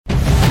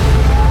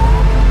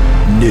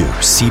New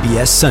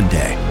CBS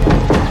Sunday.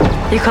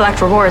 You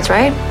collect rewards,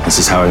 right? This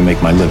is how I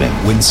make my living.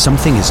 When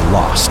something is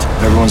lost,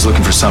 Everyone's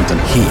looking for something.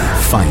 he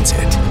finds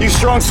it. You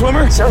strong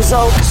swimmer?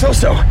 So-so.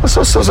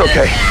 So-so's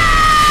okay.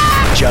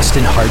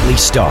 Justin Hartley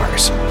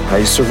stars. How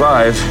you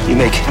survive, you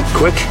make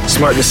quick,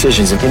 smart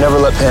decisions, and you never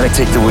let panic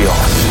take the wheel.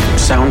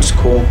 Sounds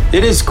cool.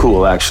 It is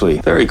cool, actually.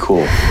 Very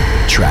cool.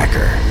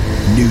 Tracker.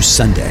 New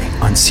Sunday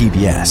on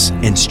CBS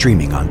and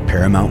streaming on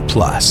Paramount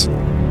Plus.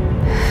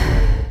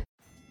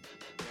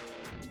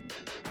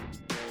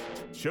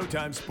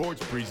 Showtime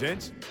Sports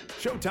presents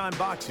Showtime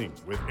Boxing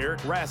with Eric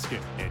Raskin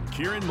and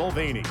Kieran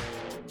Mulvaney.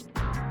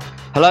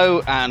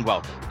 Hello and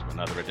welcome to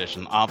another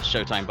edition of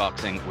Showtime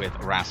Boxing with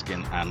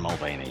Raskin and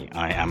Mulvaney.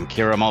 I am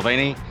Kieran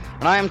Mulvaney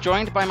and I am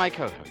joined by my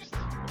co-host with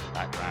a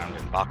background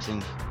in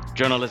boxing,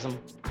 journalism,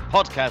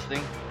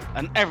 podcasting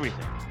and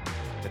everything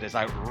that is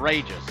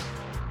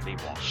outrageously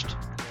washed,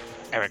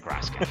 Eric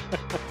Raskin.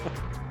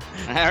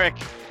 Eric,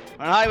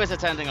 when I was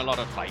attending a lot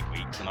of fight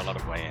weeks and a lot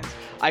of weigh-ins,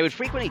 I would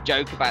frequently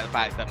joke about the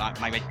fact that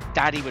my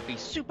daddy would be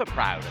super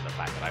proud of the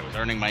fact that I was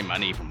earning my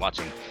money from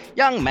watching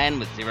young men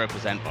with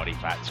 0% body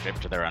fat strip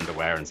to their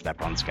underwear and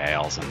step on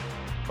scales. And,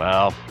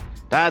 well,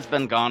 Dad's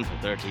been gone for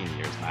 13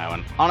 years now.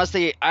 And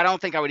honestly, I don't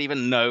think I would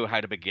even know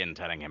how to begin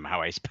telling him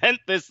how I spent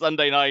this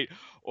Sunday night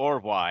or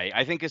why.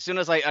 I think as soon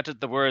as I uttered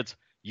the words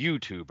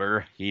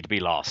YouTuber, he'd be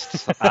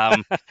lost.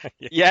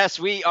 Yes,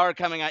 we are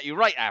coming at you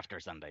right after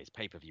Sunday's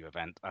pay-per-view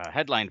event,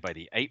 headlined by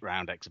the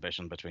 8-round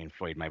exhibition between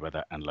Floyd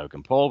Mayweather and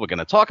Logan Paul. We're going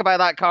to talk about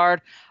that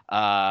card.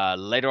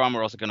 Later on,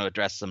 we're also going to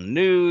address some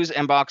news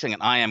in boxing,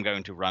 and I am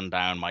going to run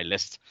down my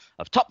list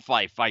of top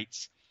 5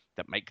 fights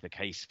that make the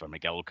case for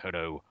Miguel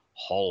Cotto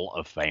Hall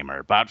of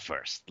Famer. But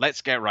first,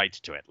 let's get right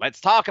to it.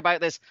 Let's talk about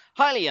this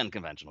highly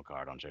unconventional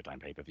card on Showtime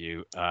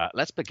pay-per-view.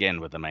 Let's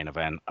begin with the main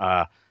event.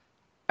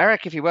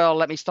 Eric, if you will,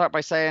 let me start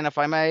by saying, if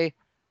I may,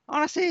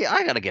 honestly,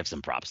 I got to give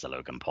some props to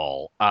Logan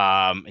Paul.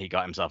 He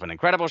got himself in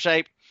incredible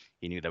shape.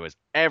 He knew there was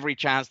every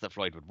chance that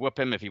Floyd would whoop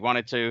him if he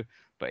wanted to,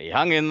 but he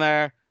hung in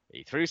there.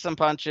 He threw some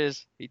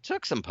punches. He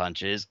took some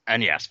punches.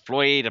 And yes,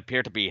 Floyd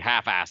appeared to be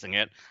half-assing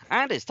it,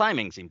 and his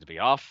timing seemed to be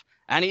off.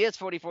 And he is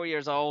 44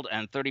 years old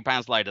and 30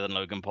 pounds lighter than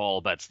Logan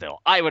Paul, but still,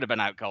 I would have been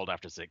out cold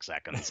after 6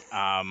 seconds.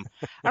 And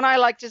I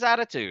liked his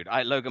attitude,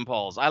 Logan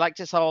Paul's. I liked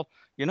his whole,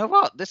 you know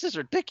what, this is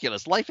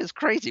ridiculous. Life is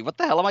crazy. What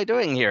the hell am I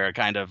doing here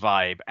kind of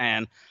vibe.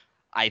 And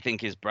I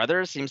think his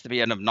brother seems to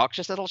be an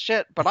obnoxious little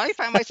shit, but I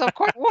found myself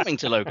quite warming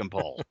to Logan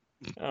Paul.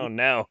 Oh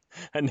no!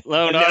 A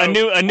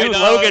new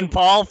Logan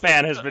Paul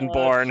fan has been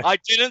born. I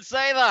didn't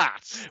say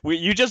that.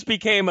 You just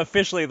became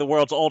officially the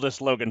world's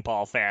oldest Logan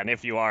Paul fan,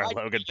 if you are a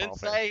Logan Paul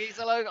fan.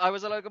 I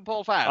was a Logan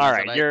Paul fan. All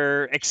right,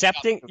 you're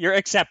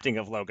accepting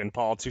of Logan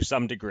Paul to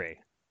some degree.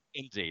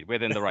 Indeed,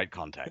 within the right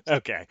context.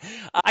 Okay,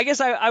 I guess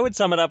I would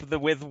sum it up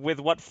with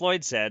what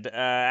Floyd said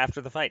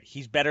after the fight.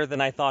 He's better than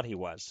I thought he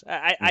was.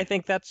 I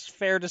think that's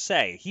fair to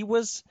say. He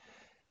was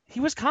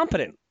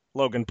competent,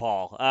 Logan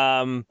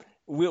Paul.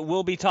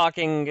 We'll be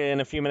talking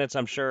in a few minutes,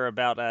 I'm sure,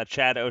 about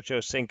Chad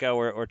Ochocinco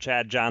or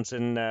Chad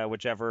Johnson,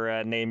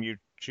 whichever name you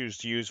choose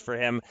to use for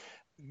him.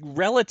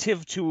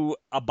 Relative to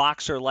a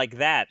boxer like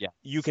that,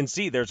 You can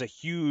see there's a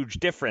huge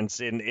difference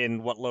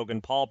in what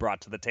Logan Paul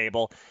brought to the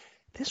table.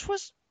 This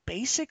was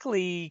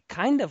basically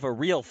kind of a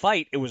real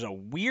fight. It was a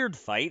weird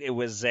fight. It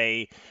was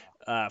a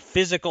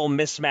physical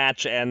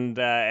mismatch and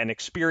an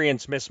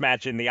experience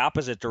mismatch in the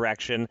opposite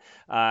direction.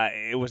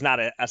 It was not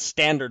a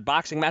standard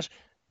boxing match,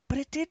 but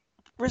it did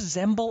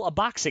resemble a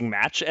boxing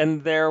match,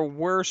 and there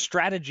were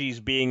strategies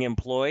being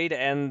employed,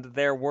 and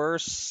there were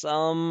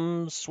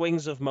some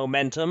swings of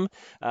momentum.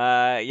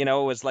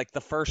 It was like the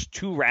first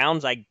 2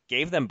 rounds, I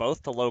gave them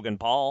both to Logan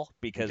Paul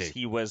because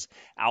he was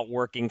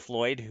outworking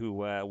Floyd, who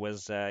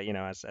was,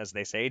 as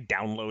they say,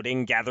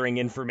 downloading, gathering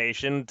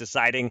information,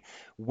 deciding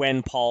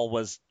when Paul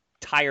was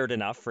tired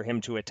enough for him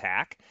to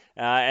attack.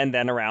 And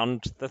then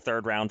around the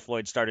 3rd round,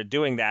 Floyd started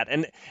doing that.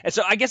 And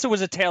so I guess it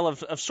was a tale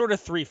of sort of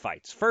 3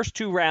 fights. First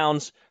 2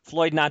 rounds,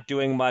 Floyd not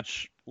doing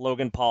much.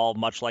 Logan Paul,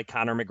 much like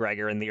Conor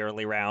McGregor in the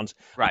early rounds,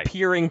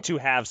 appearing to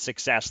have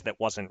success that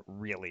wasn't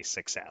really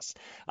success.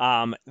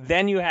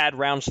 Then you had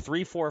rounds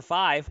 3, 4,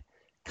 5,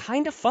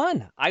 kind of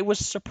fun. I was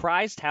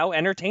surprised how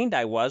entertained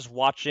I was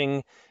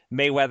watching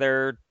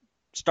Mayweather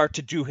start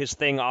to do his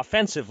thing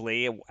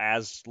offensively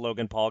as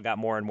Logan Paul got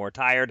more and more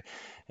tired.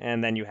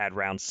 And then you had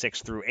rounds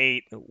 6 through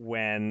 8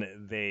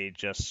 when they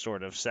just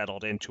sort of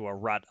settled into a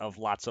rut of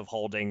lots of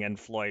holding, and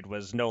Floyd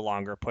was no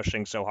longer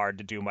pushing so hard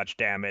to do much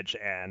damage,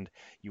 and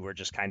you were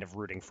just kind of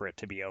rooting for it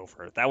to be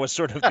over. That was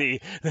sort of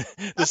the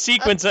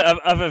sequence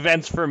of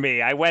events for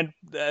me. I went,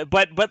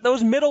 but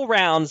those middle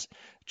rounds,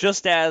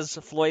 just as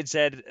Floyd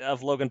said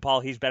of Logan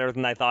Paul, he's better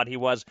than I thought he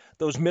was.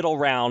 Those middle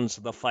rounds,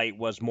 the fight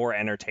was more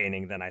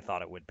entertaining than I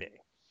thought it would be.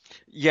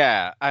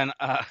 Yeah, and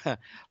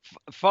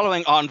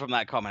following on from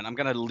that comment, I'm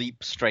going to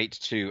leap straight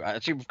to,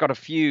 actually, we've got a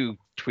few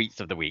tweets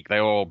of the week.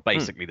 They're all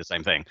basically the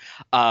same thing.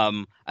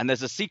 And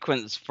there's a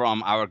sequence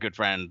from our good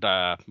friend,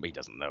 he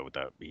doesn't know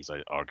that he's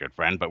our good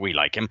friend, but we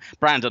like him,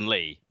 Brandon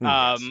Lee,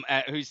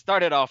 who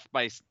started off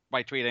by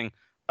tweeting,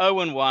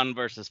 0-1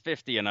 versus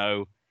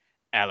 50-0.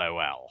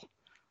 LOL.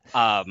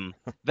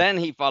 Then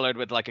he followed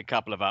with like a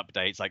couple of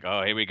updates, like,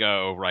 oh, here we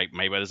go. Right,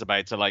 Mayweather's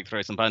about to like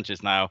throw some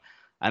punches now.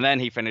 And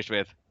then he finished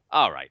with,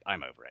 all right,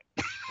 I'm over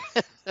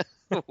it.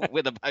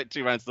 With about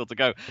 2 rounds still to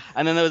go.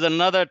 And then there was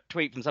another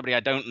tweet from somebody I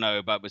don't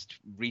know, but was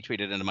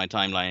retweeted into my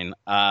timeline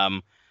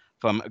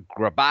from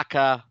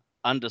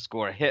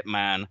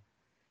Grabaka_Hitman.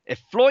 If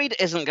Floyd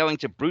isn't going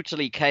to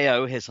brutally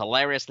KO his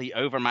hilariously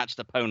overmatched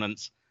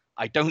opponents,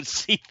 I don't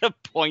see the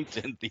point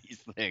in these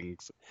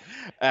things.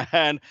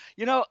 And,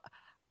 you know,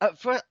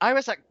 I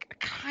was like,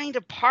 kind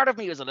of, part of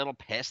me was a little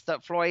pissed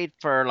at Floyd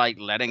for like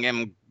letting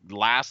him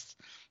last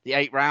the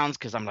 8 rounds,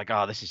 because I'm like,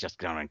 oh, this is just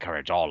going to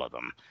encourage all of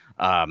them.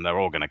 They're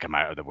all going to come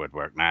out of the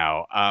woodwork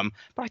now.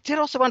 But I did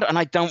also wonder, and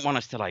I don't want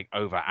us to like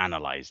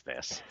overanalyze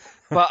this,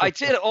 but I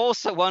did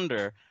also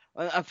wonder,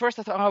 at first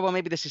I thought, oh, well,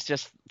 maybe this is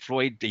just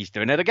Floyd. He's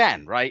doing it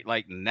again, right?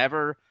 Like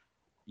you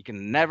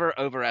can never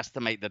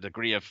overestimate the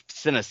degree of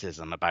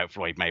cynicism about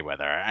Floyd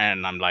Mayweather.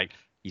 And I'm like,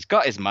 he's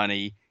got his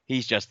money.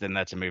 He's just in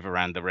there to move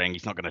around the ring.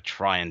 He's not going to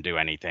try and do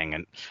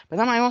anything. But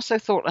then I also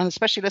thought, and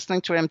especially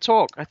listening to him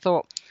talk, I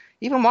thought,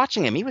 even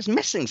watching him, he was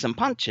missing some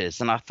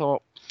punches. And I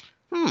thought,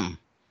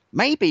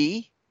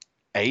 maybe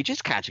age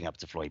is catching up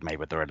to Floyd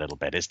Mayweather a little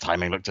bit. His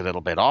timing looked a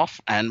little bit off.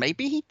 And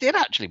maybe he did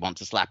actually want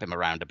to slap him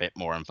around a bit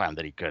more and found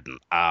that he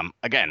couldn't.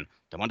 Again,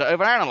 don't want to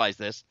overanalyze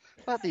this,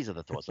 but these are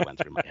the thoughts that went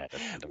through my head.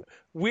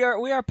 We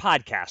are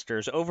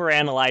podcasters.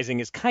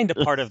 Overanalyzing is kind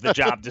of part of the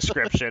job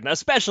description,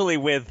 especially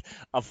with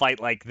a fight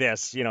like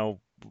this. You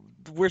know,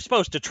 we're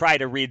supposed to try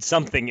to read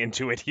something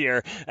into it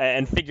here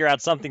and figure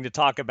out something to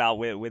talk about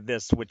with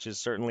this, which is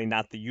certainly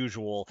not the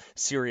usual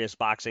serious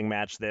boxing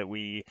match that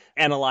we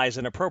analyze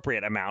an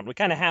appropriate amount. We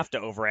kind of have to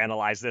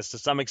overanalyze this to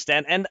some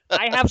extent. And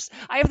I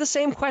have the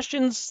same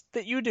questions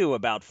that you do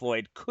about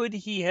Floyd. Could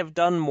he have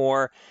done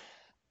more?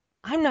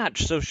 I'm not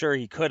so sure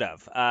he could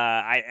have.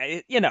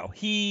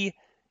 He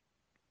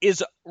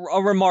is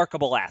a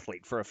remarkable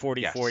athlete for a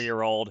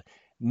 44-year-old.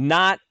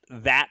 Not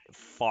that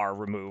far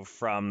removed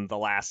from the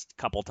last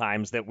couple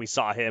times that we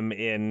saw him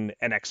in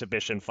an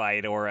exhibition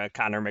fight or a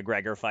Conor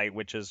McGregor fight,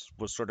 which was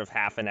sort of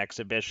half an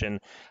exhibition.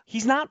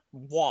 He's not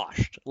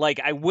washed. Like,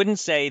 I wouldn't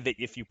say that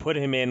if you put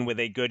him in with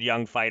a good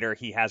young fighter,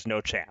 he has no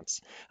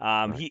chance.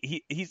 Right.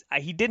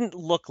 He didn't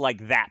look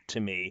like that to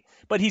me,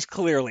 but he's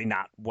clearly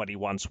not what he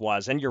once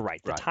was. And you're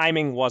right, the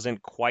timing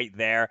wasn't quite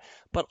there.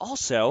 But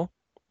also,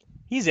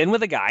 he's in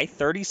with a guy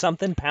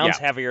 30-something pounds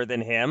heavier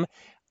than him.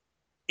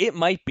 It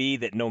might be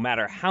that no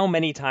matter how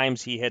many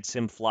times he hits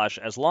him flush,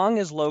 as long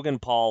as Logan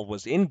Paul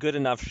was in good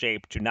enough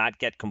shape to not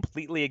get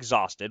completely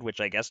exhausted, which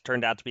I guess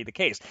turned out to be the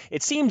case.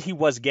 It seemed he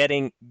was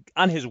getting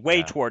on his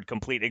way toward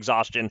complete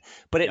exhaustion,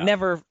 but it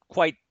never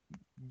quite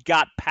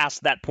got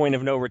past that point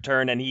of no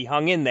return, and he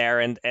hung in there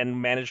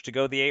and managed to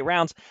go the 8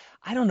 rounds.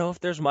 I don't know if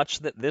there's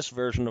much that this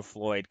version of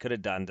Floyd could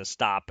have done to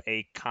stop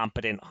a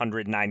competent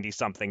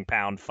 190-something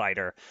pound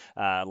fighter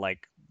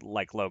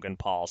like Logan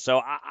Paul.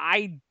 So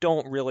I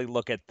don't really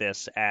look at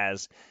this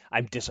as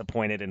I'm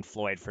disappointed in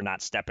Floyd for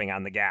not stepping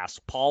on the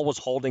gas. Paul was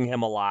holding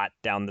him a lot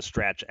down the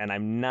stretch, and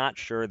I'm not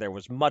sure there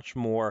was much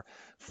more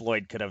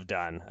Floyd could have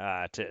done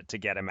to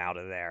get him out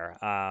of there.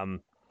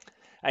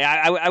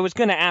 I was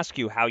going to ask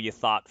you how you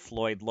thought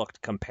Floyd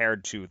looked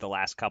compared to the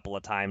last couple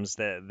of times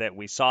that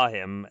we saw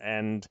him.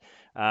 And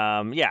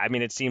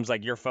it seems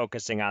like you're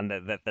focusing on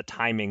that the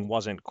timing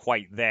wasn't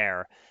quite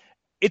there.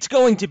 It's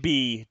going to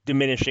be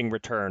diminishing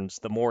returns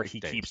the more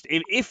he keeps,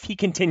 if he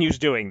continues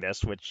doing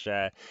this, which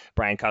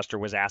Brian Custer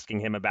was asking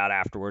him about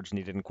afterwards, and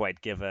he didn't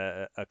quite give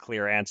a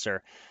clear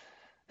answer.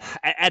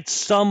 At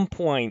some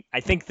point,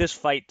 I think this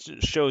fight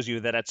shows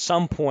you that at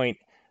some point,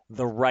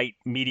 the right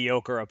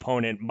mediocre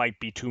opponent might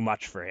be too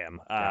much for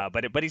him.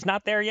 But he's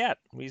not there yet.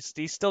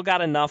 He's still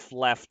got enough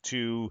left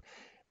to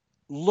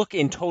look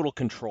in total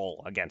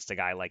control against a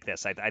guy like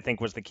this, I think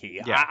was the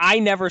key. Yeah. I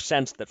never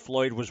sensed that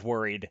Floyd was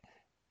worried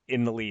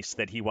in the least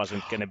that he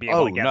wasn't going to be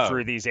able to get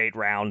through these 8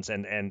 rounds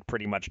and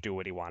pretty much do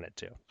what he wanted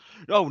to.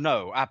 Oh,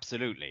 no,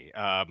 absolutely.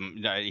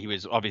 He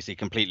was obviously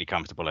completely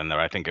comfortable in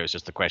there. I think it was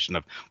just a question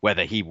of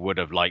whether he would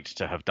have liked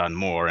to have done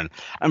more.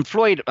 And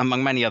Floyd,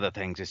 among many other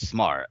things, is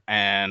smart.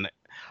 And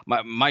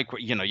Mike,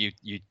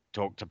 you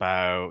talked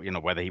about,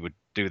 whether he would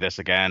do this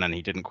again, and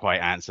he didn't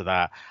quite answer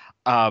that.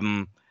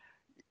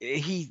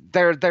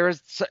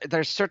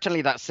 There's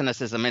certainly that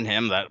cynicism in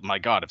him that, my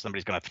God, if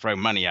somebody's going to throw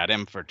money at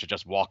him to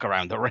just walk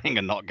around the ring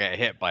and not get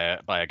hit by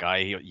a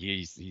guy,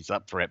 he's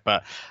up for it.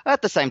 But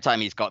at the same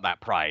time, he's got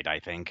that pride, I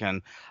think.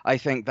 And I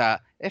think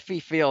that if he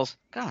feels,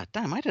 God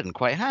damn, I didn't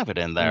quite have it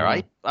in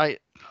there,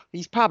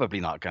 he's probably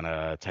not going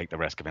to take the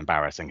risk of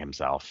embarrassing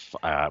himself,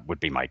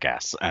 would be my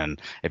guess. And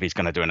if he's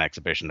going to do an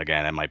exhibition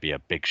again, it might be a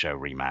Big Show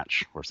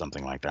rematch or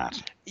something like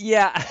that.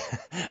 Yeah.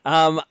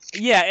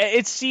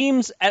 It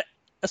seems,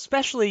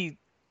 especially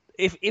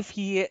if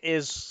he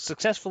is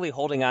successfully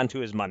holding on to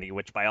his money,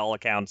 which by all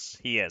accounts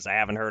he is. I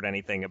haven't heard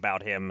anything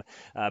about him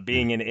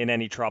being in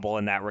any trouble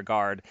in that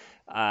regard.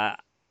 I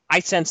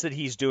sense that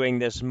he's doing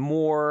this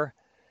more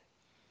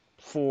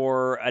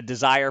for a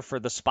desire for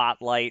the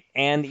spotlight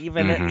and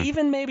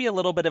even maybe a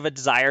little bit of a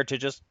desire to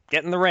just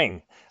get in the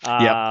ring.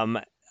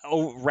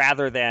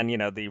 Rather than,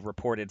 the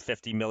reported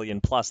 $50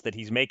 million plus that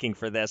he's making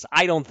for this.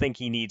 I don't think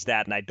he needs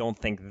that, and I don't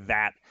think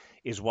that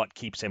is what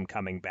keeps him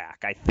coming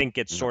back. I think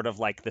it's sort of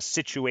like the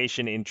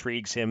situation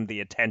intrigues him, the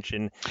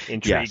attention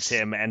intrigues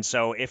him, and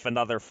so if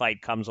another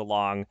fight comes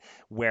along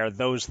where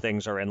those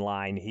things are in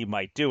line, he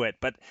might do it.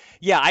 But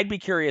yeah, I'd be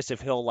curious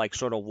if he'll like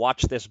sort of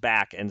watch this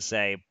back and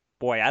say,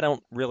 boy, I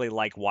don't really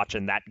like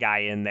watching that guy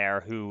in there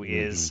who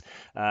is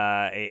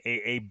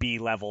a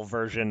B-level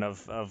version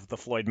of the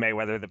Floyd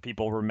Mayweather that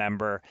people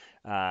remember.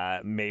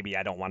 Maybe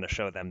I don't want to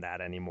show them that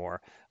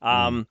anymore.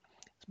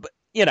 But,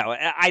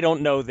 I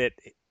don't know that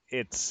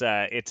it's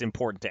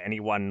important to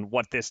anyone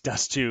what this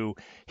does to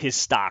his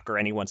stock or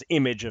anyone's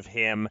image of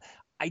him.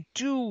 I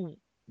do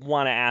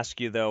want to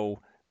ask you, though,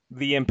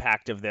 the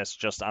impact of this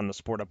just on the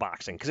sport of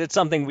boxing, because it's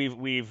something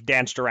we've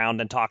danced around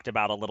and talked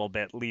about a little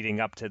bit leading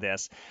up to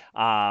this.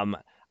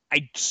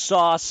 I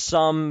saw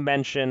some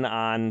mention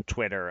on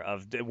Twitter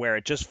of where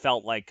it just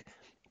felt like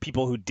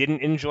people who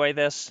didn't enjoy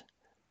this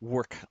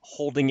were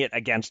holding it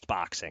against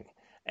boxing.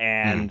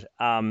 And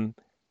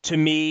to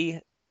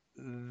me,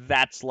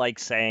 that's like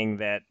saying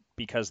that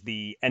because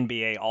the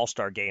NBA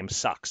All-Star game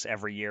sucks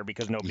every year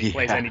because nobody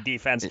plays any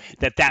defense,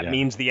 that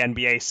means the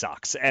NBA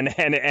sucks. And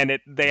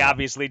they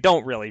obviously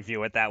don't really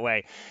view it that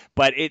way.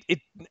 But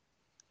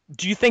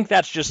do you think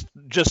that's just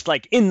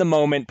like in the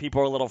moment,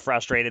 people are a little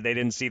frustrated, they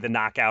didn't see the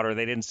knockout or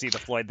they didn't see the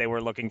Floyd they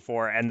were looking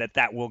for, and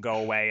that will go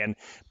away, and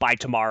by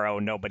tomorrow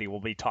nobody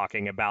will be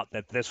talking about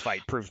that this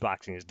fight proves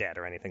boxing is dead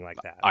or anything like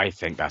that? I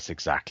think that's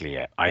exactly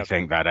it. I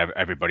think that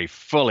everybody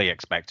fully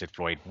expected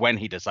Floyd, when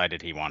he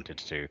decided he wanted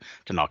to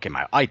knock him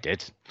out. I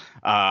did.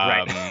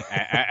 Right.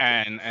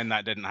 and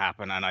that didn't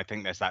happen. And I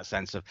think there's that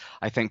sense of,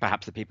 I think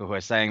perhaps the people who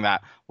are saying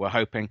that were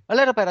hoping, a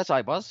little bit as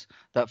I was,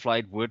 that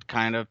Floyd would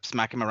kind of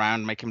smack him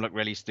around, make him look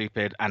really stupid,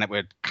 and it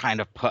would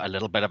kind of put a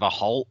little bit of a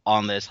halt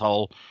on this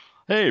whole,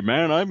 hey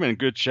man, I'm in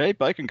good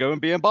shape, I can go and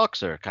be a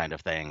boxer kind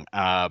of thing.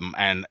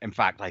 And in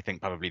fact, I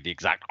think probably the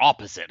exact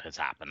opposite has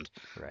happened.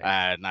 Right.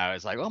 And now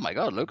it's like, oh my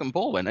God, Logan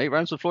Paul went 8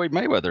 rounds with Floyd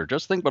Mayweather.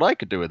 Just think what I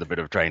could do with a bit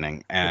of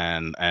training.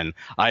 And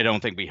I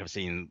don't think we have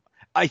seen.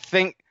 I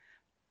think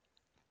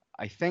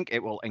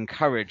it will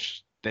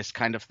encourage this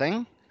kind of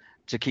thing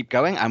to keep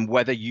going. And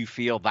whether you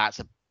feel that's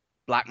a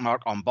black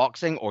mark on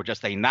boxing or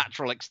just a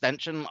natural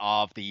extension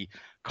of the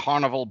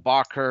carnival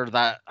barker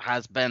that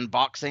has been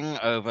boxing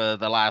over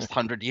the last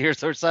 100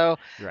 years or so,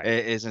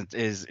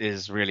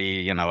 is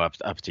really,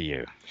 up to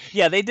you.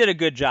 Yeah, they did a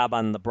good job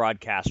on the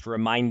broadcast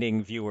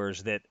reminding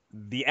viewers that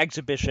the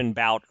exhibition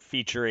bout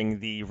featuring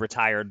the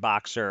retired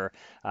boxer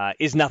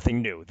is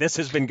nothing new. This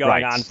has been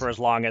going on for as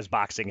long as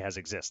boxing has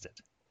existed.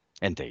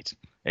 Indeed,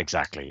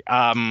 exactly.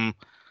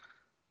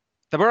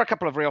 There were a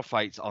couple of real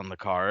fights on the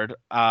card,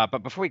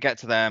 but before we get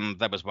to them,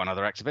 there was one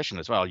other exhibition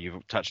as well.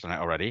 You've touched on it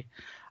already.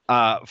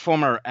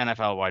 Former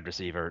NFL wide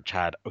receiver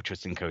Chad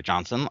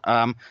Ochocinco-Johnson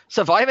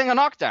surviving a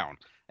knockdown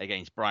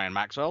against Brian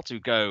Maxwell to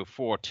go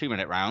 4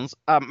 2-minute rounds.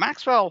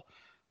 Maxwell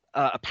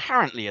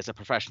apparently is a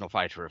professional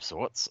fighter of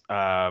sorts.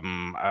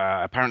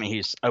 Apparently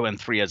he's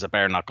 0-3 as a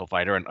bare knuckle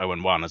fighter and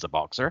 0-1 as a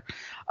boxer.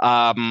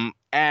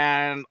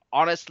 And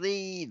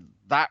honestly,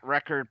 that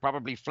record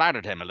probably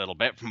flattered him a little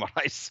bit from what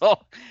I saw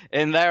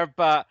in there.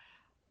 But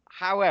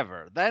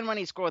however, then when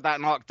he scored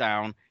that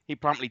knockdown, he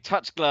promptly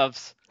touched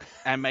gloves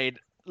and made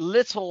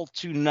little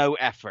to no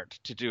effort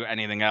to do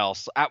anything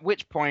else, at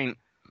which point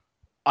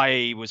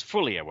I was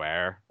fully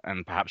aware,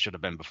 and perhaps should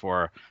have been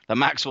before, that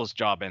Maxwell's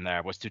job in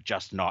there was to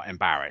just not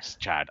embarrass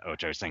Chad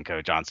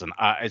Ochocinco-Johnson.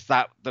 Is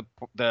that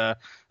the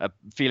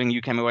feeling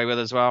you came away with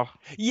as well?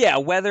 Yeah,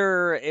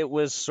 whether it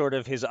was sort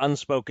of his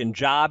unspoken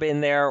job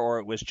in there or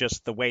it was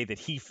just the way that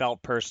he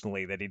felt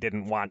personally that he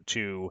didn't want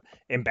to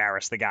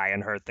embarrass the guy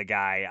and hurt the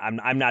guy.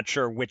 I'm not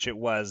sure which it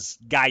was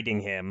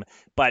guiding him.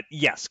 But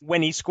yes,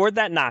 when he scored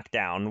that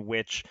knockdown,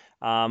 which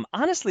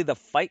honestly the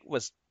fight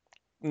was...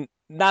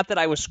 Not that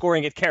I was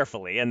scoring it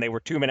carefully, and they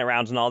were 2-minute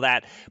rounds and all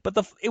that, but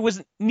it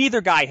was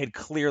neither guy had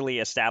clearly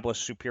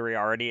established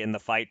superiority in the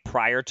fight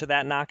prior to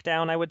that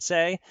knockdown, I would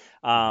say.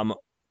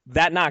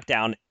 That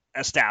knockdown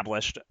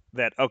established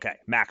that, okay,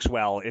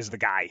 Maxwell is the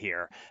guy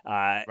here.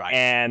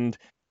 And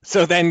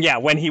so then,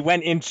 when he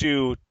went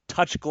into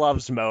touch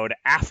gloves mode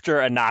after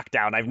a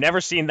knockdown, I've never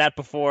seen that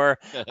before.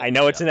 I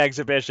know it's an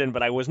exhibition,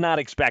 but I was not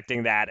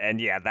expecting that. And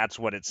that's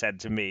what it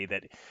said to me,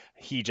 that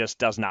he just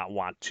does not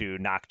want to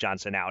knock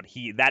Johnson out.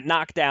 That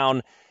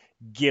knockdown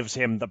gives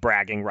him the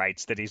bragging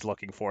rights that he's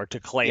looking for to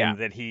claim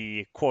that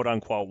he, quote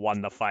unquote,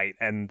 won the fight.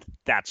 And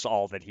that's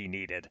all that he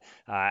needed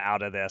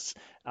out of this.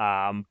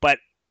 But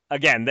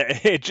again,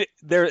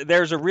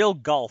 there's a real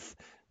gulf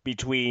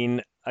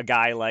between a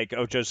guy like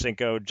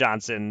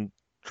Ochocinco-Johnson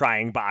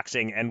trying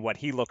boxing and what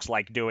he looks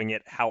like doing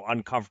it, how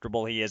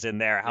uncomfortable he is in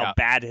there, how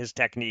bad his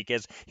technique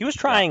is. He was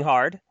trying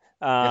hard,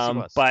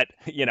 but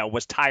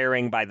was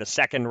tiring by the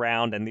second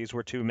round, and these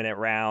were 2-minute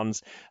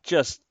rounds.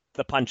 Just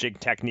the punching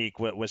technique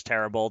was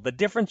terrible. The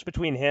difference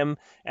between him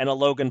and a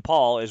Logan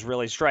Paul is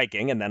really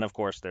striking. And then, of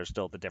course, there's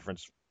still the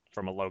difference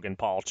from a Logan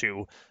Paul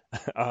to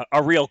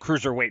a real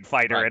cruiserweight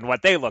fighter Right. and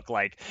what they look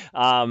like.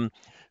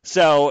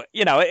 So,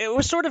 it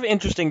was sort of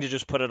interesting to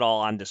just put it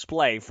all on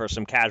display for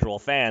some casual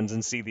fans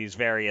and see these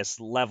various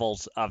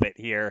levels of it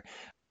here.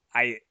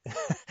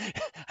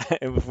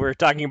 If we're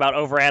talking about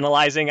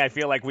overanalyzing, I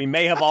feel like we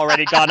may have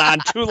already gone on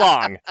too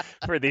long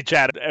for the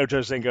Chad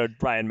Ochocinco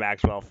Brian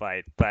Maxwell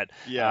fight. But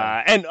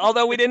and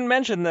although we didn't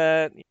mention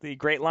the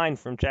great line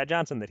from Chad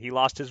Johnson that he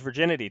lost his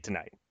virginity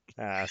tonight,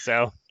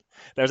 so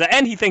there's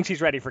and he thinks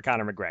he's ready for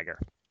Conor McGregor.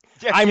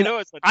 Yeah,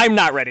 I'm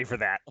not ready for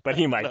that, but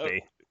he might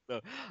be.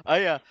 No.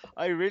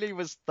 I really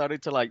was starting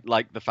to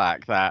like the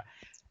fact that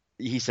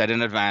he said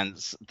in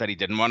advance that he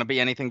didn't want to be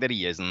anything that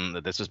he isn't,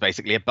 that this was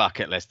basically a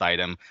bucket list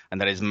item, and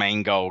that his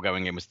main goal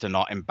going in was to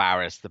not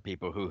embarrass the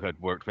people who had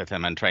worked with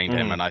him and trained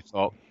him. And I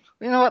thought,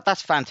 you know what,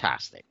 that's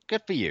fantastic.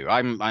 Good for you.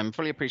 I'm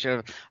fully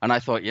appreciative. And I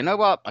thought, you know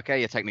what, okay,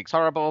 your technique's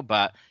horrible,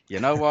 but you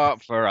know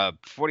what, for a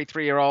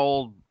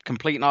 43-year-old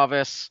complete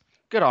novice,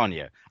 good on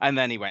you. And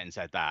then he went and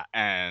said that,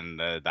 and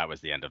that was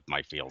the end of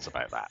my feels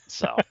about that.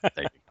 So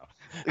there you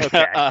go.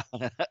 Okay.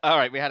 All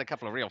right, we had a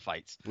couple of real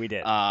fights. We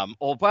did.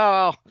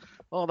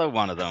 Although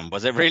one of them,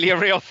 was it really a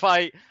real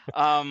fight?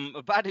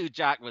 Badou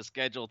Jack was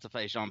scheduled to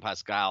face Jean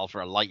Pascal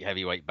for a light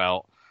heavyweight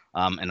belt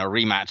in a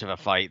rematch of a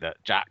fight that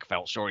Jack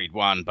felt sure he'd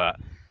won. But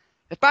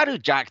if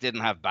Badou Jack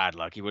didn't have bad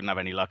luck, he wouldn't have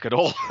any luck at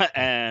all.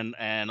 and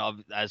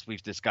as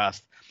we've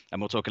discussed,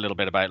 and we'll talk a little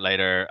bit about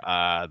later,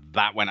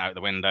 that went out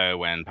the window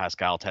when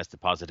Pascal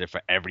tested positive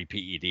for every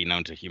PED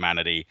known to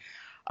humanity.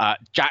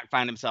 Jack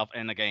found himself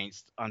in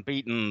against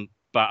unbeaten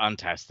but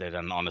untested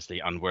and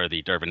honestly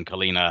unworthy Dervin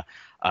Colina.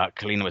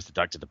 Colina was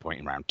deducted the point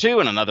in round 2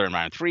 and another in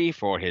round 3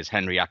 for his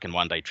Henry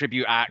Akinwande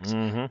tribute act.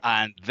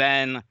 And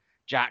then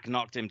Jack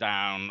knocked him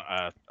down,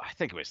 I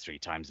think it was 3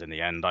 times in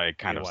the end. I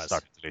kind of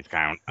started to lose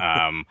count.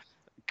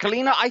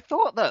 Colina, I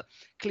thought that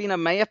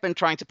Colina may have been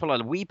trying to pull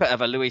a wee bit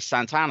of a Luis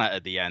Santana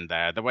at the end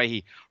there. The way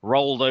he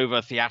rolled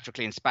over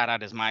theatrically and spat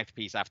out his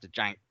mouthpiece after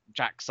Jack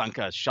sunk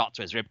a shot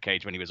to his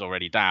ribcage when he was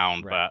already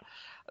down. Right. But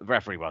the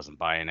referee wasn't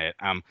buying it.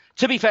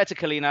 To be fair to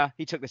Colina,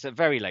 he took this at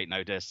very late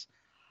notice.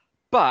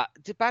 But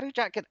did Badou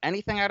Jack get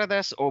anything out of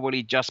this, or will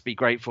he just be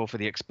grateful for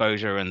the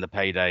exposure and the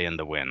payday and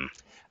the win?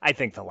 I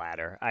think the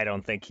latter. I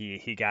don't think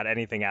he got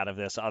anything out of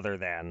this other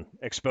than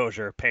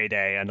exposure,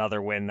 payday,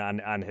 another win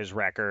on his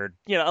record.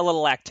 A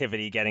little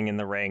activity getting in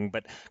the ring,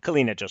 but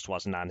Colina just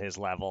wasn't on his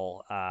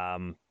level.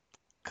 I'm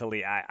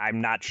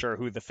not sure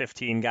who the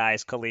 15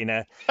 guys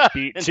Colina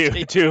beat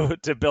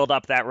to build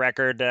up that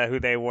record, who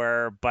they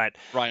were, but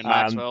Ryan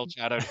Maxwell,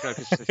 Chad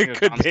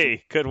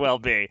Ochocinco, could well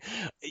be.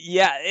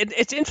 Yeah,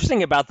 it's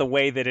interesting about the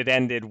way that it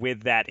ended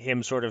with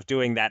him sort of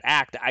doing that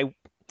act.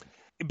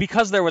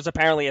 Because there was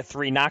apparently a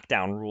 3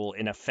 knockdown rule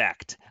in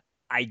effect,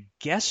 I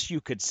guess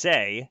you could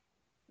say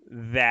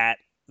that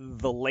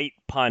the late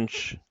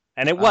punch,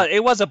 and it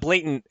was a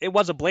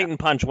blatant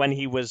punch when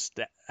he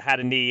had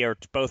a knee or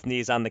both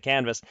knees on the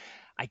canvas.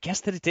 I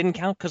guess that it didn't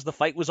count because the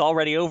fight was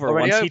already over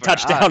once he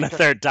touched down a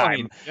third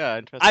time.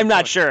 I'm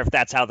not sure if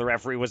that's how the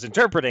referee was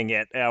interpreting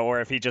it, or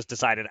if he just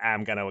decided,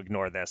 I'm going to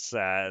ignore this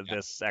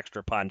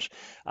extra punch.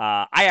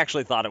 I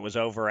actually thought it was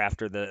over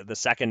after the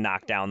second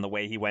knockdown, the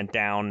way he went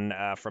down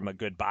from a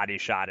good body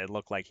shot. It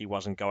looked like he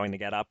wasn't going to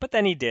get up, but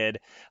then he did.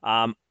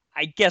 I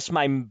guess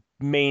my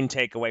main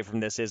takeaway from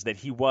this is that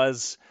he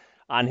was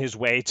on his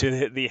way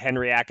to the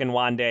Henry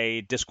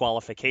Akinwande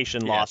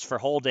disqualification loss for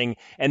holding,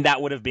 and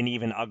that would have been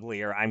even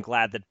uglier. I'm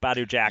glad that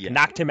Badou Jack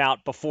knocked him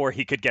out before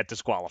he could get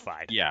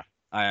disqualified. Yeah,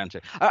 I am too.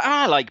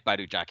 I like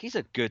Badou Jack. He's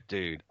a good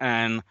dude,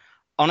 and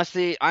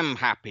honestly, I'm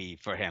happy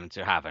for him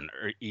to have an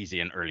easy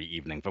and early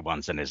evening for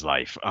once in his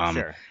life.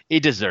 Sure. He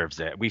deserves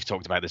it. We've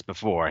talked about this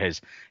before.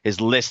 His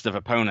list of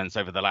opponents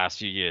over the last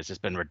few years has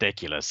been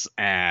ridiculous,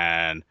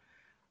 and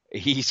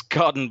he's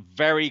gotten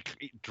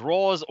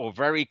draws or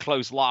very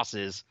close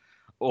losses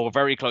or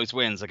very close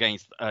wins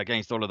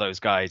against all of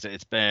those guys.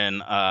 It's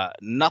been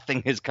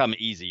nothing has come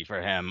easy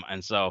for him,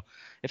 and so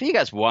if he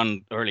gets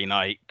one early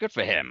night, good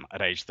for him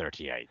at age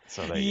 38.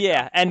 So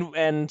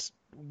and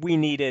we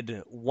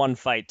needed one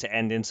fight to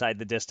end inside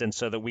the distance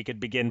so that we could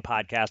begin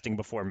podcasting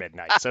before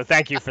midnight. So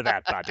thank you for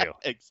that, Badou.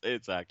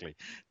 Exactly,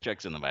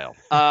 checks in the mail.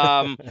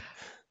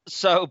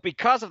 So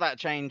because of that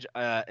change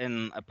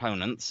in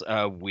opponents,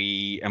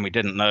 we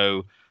didn't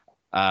know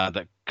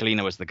that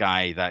Colina was the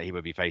guy that he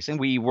would be facing.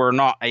 We were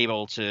not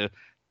able to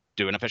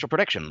do an official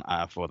prediction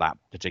for that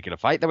particular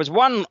fight. There was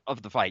one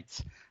of the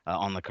fights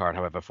on the card,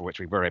 however, for which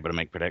we were able to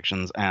make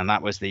predictions, and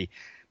that was the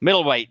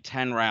middleweight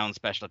 10-round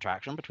special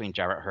attraction between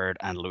Jarrett Hurd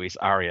and Luis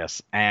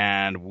Arias.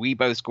 And we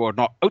both scored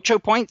not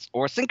 8 points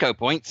or 5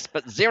 points,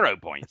 but 0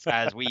 points,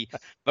 as we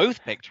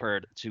both picked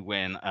Hurd to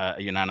win a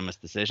unanimous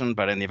decision.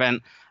 But in the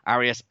event,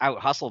 Arias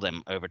out-hustled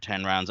him over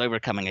 10 rounds,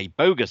 overcoming a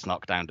bogus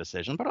knockdown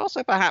decision, but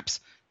also perhaps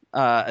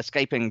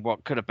escaping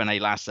what could have been a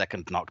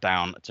last-second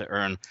knockdown to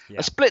earn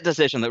a split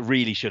decision that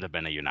really should have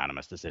been a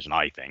unanimous decision,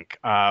 I think.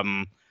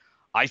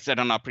 I said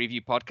on our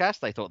preview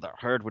podcast, I thought that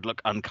Hurd would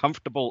look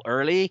uncomfortable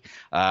early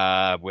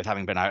with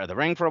having been out of the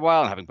ring for a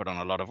while and having put on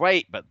a lot of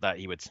weight, but that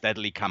he would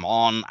steadily come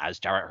on as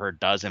Jarrett Hurd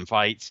does in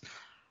fights.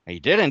 He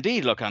did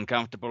indeed look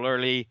uncomfortable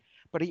early,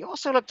 but he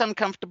also looked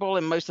uncomfortable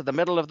in most of the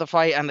middle of the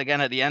fight and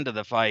again at the end of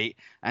the fight.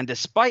 And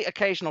despite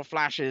occasional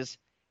flashes,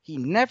 he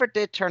never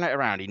did turn it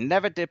around. He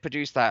never did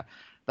produce that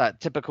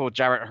typical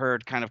Jarrett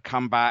Hurd kind of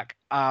comeback.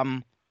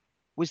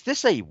 Was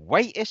this a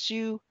weight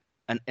issue,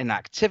 an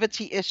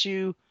inactivity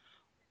issue,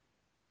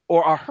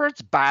 or are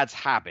Hurd's bad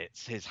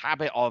habits, his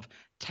habit of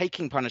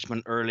taking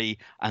punishment early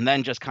and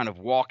then just kind of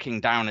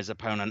walking down his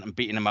opponent and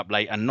beating him up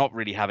late and not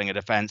really having a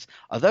defense,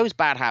 are those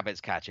bad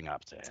habits catching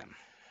up to him?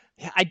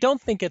 Yeah, I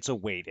don't think it's a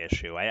weight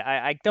issue.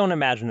 I don't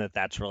imagine that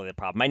that's really the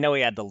problem. I know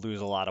he had to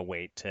lose a lot of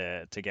weight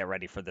to get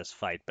ready for this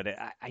fight, but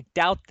I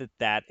doubt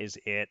that is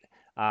it.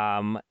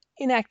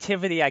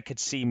 Inactivity, I could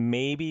see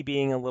maybe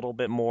being a little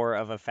bit more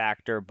of a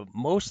factor, but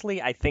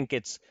mostly I think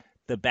it's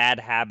the bad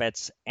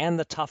habits and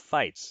the tough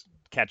fights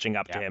catching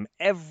up to him.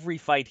 Every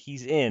fight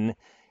he's in,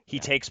 he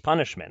takes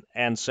punishment.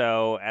 And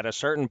so at a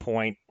certain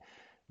point,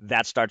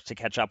 that starts to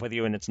catch up with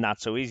you, and it's not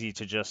so easy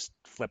to just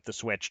flip the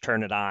switch,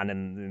 turn it on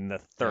in the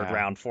third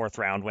round, fourth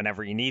round,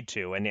 whenever you need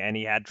to. And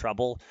he had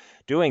trouble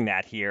doing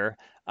that here.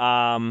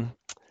 I'm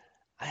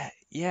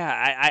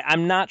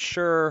not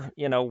sure,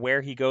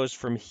 where he goes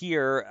from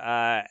here.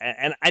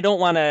 And I don't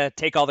want to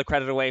take all the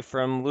credit away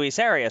from Luis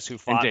Arias, who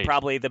fought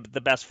probably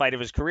the best fight of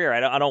his career.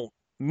 I don't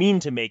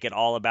mean to make it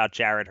all about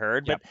Jarrett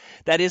Hurd, but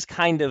that is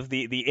kind of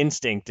the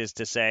instinct, is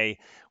to say,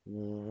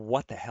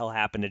 what the hell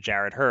happened to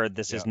Jarrett Hurd?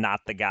 This is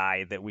not the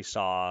guy that we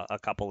saw a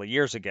couple of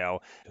years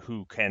ago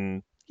who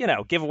can,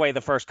 give away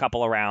the first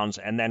couple of rounds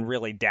and then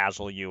really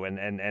dazzle you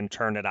and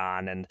turn it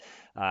on and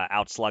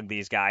outslug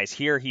these guys.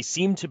 Here, he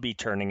seemed to be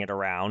turning it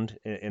around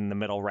in the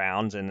middle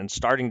rounds and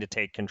starting to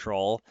take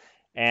control.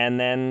 And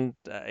then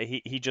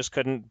he just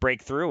couldn't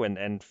break through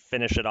and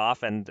finish it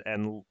off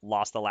and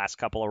lost the last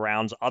couple of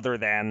rounds, other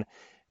than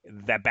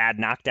that bad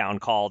knockdown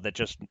call that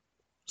just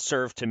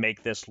served to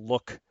make this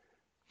look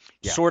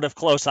sort of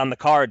close on the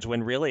cards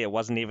when really it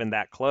wasn't even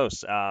that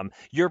close.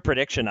 Your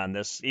prediction on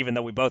this, even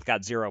though we both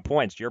got 0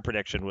 points, your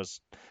prediction was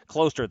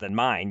closer than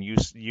mine.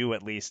 You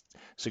at least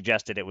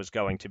suggested it was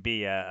going to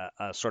be a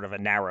sort of a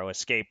narrow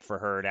escape for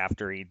Hurd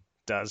after he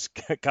does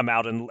come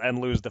out and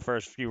lose the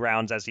first few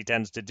rounds, as he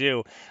tends to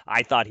do.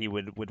 I thought he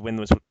would win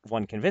this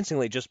one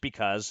convincingly, just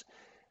because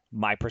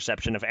my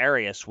perception of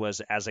Arias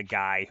was as a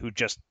guy who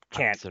just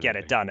can't get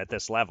it done at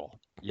this level.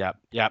 Yeah.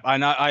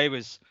 And I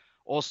was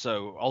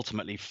also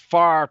ultimately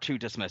far too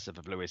dismissive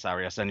of Luis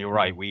Arias. And you're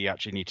right, we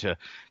actually need to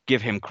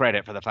give him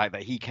credit for the fact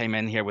that he came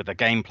in here with a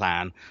game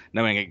plan,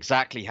 knowing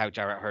exactly how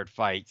Jarrett Hurd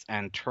fights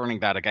and turning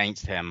that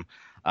against him.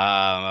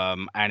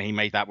 And he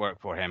made that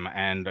work for him.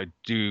 And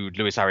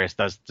Luis Arias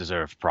does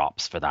deserve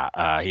props for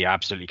that. He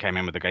absolutely came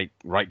in with the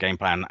right game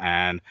plan.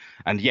 And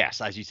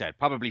yes, as you said,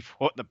 probably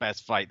fought the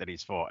best fight that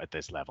he's fought at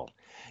this level.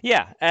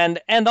 Yeah. And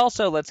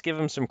also let's give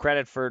him some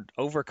credit for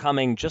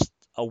overcoming just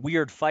a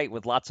weird fight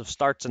with lots of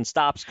starts and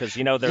stops, because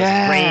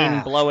there's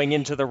rain blowing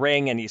into the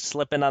ring and he's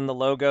slipping on the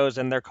logos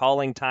and they're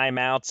calling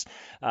timeouts,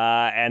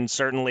 and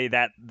certainly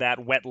that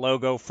wet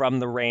logo from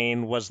the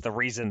rain was the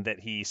reason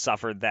that he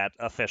suffered that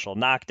official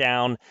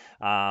knockdown.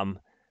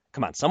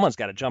 Come on, someone's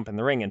got to jump in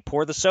the ring and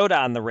pour the soda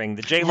on the ring,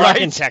 the Jay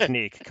Larkin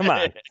technique. Come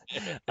on.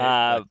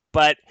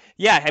 But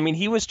yeah, I mean,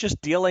 he was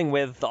just dealing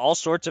with all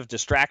sorts of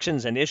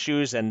distractions and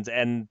issues,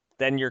 and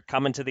then you're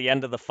coming to the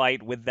end of the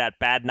fight with that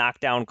bad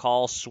knockdown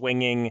call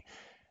swinging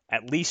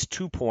at least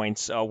 2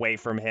 points away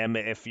from him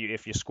if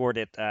you scored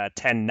it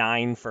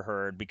 10-9 for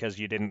Hurd, because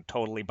you didn't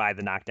totally buy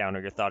the knockdown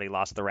or you thought he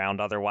lost the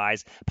round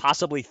otherwise.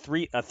 Possibly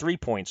a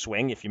 3-point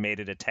swing if you made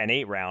it a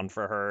 10-8 round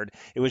for Hurd.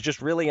 It was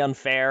just really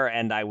unfair,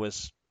 and I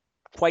was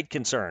quite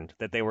concerned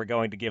that they were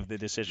going to give the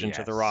decision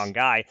to the wrong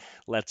guy.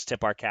 Let's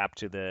tip our cap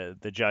to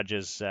the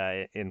judges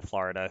in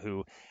Florida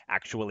who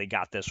actually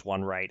got this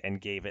one right and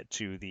gave it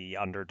to the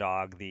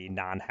underdog, the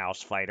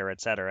non-house fighter,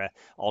 etc.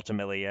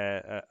 Ultimately,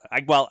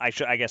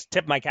 I guess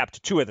tip my cap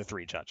to 2 of the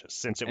 3 judges,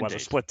 since it was a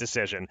split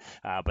decision,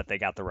 but they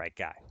got the right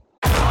guy.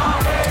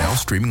 Now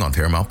streaming on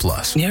Paramount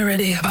Plus. You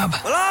ready, Bob?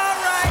 Well, all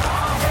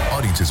right.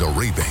 Audiences are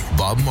raving.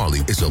 Bob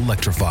Marley is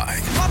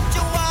electrifying.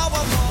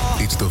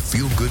 It's the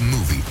feel-good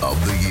movie of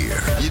the year.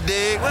 You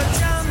dig?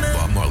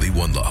 Bob Marley,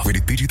 One Love.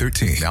 Rated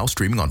PG-13. Now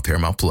streaming on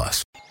Paramount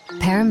Plus.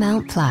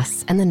 Paramount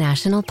Plus and the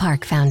National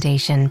Park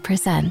Foundation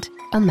present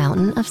A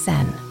Mountain of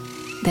Zen.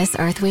 This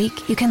Earth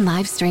Week, you can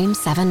live stream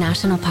 7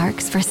 national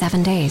parks for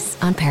 7 days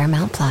on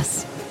Paramount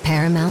Plus.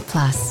 Paramount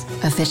Plus,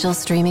 official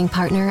streaming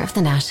partner of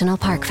the National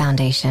Park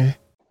Foundation.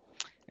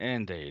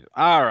 Indeed.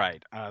 All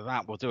right.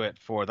 That will do it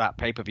for that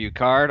pay-per-view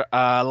card.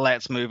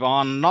 Let's move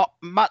on. Not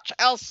much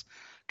else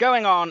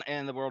going on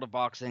in the world of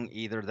boxing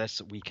either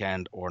this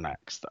weekend or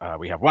next.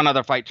 We have one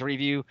other fight to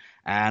review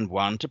and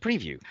one to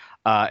preview.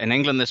 In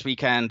England this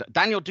weekend,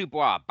 Daniel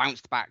Dubois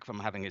bounced back from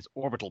having his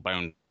orbital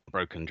bone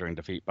broken during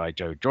defeat by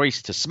Joe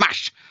Joyce to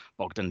smash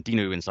Bogdan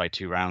Dinu inside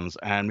 2 rounds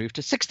and move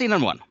to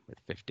 16-1 with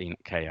 15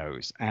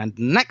 KOs. And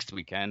next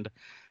weekend,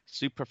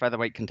 super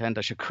featherweight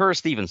contender Shakur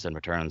Stevenson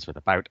returns with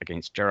a bout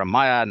against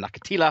Jeremiah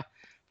Nakatila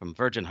from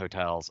Virgin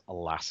Hotels,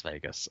 Las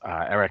Vegas.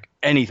 Eric,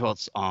 any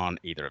thoughts on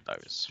either of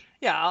those?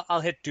 Yeah,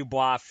 I'll hit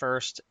Dubois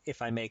first,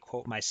 if I may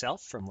quote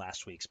myself from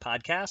last week's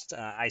podcast.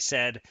 I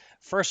said,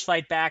 first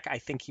fight back, I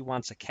think he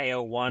wants a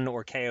KO1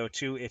 or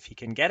KO2 if he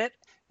can get it,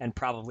 and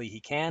probably he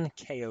can.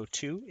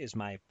 KO2 is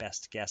my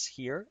best guess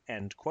here,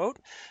 end quote.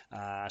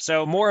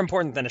 So more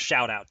important than a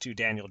shout-out to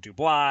Daniel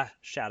Dubois,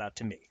 shout-out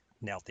to me.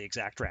 Nailed the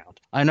exact round.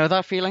 I know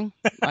that feeling.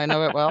 I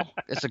know it well.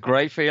 It's a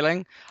great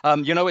feeling.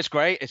 It's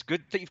great. It's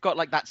good that you've got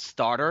like that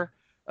starter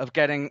of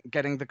getting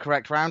the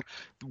correct round.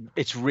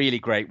 It's really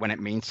great when it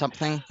means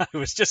something. I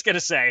was just going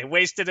to say,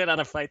 wasted it on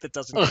a fight that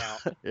doesn't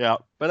count. Yeah,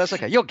 but that's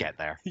okay. You'll get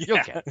there. You'll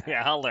get there.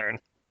 Yeah, I'll learn.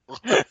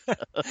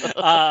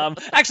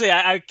 Actually,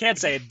 I can't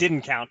say it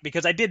didn't count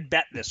because I did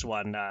bet this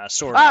one,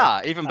 sort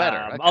of. Even better.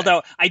 Okay.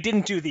 Although I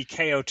didn't do the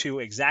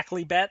KO2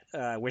 exactly bet.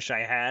 Wish I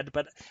had,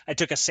 but I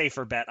took a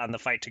safer bet on the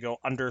fight to go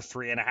under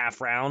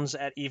 3.5 rounds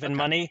at even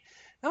money.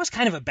 That was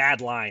kind of a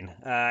bad line.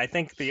 I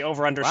think the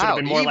over-under should have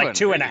been more like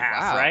 2.5, really?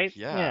 Right?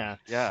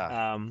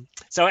 Yeah.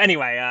 So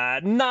anyway,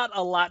 not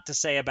a lot to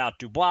say about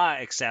Dubois,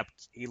 except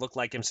he looked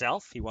like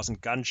himself. He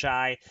wasn't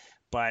gun-shy.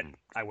 But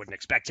I wouldn't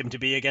expect him to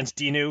be against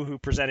Dinu, who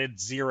presented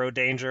zero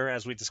danger,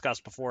 as we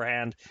discussed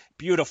beforehand.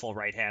 Beautiful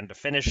right hand to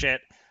finish it.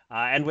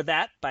 And with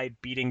that, by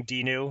beating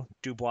Dinu,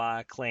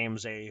 Dubois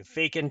claims a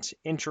vacant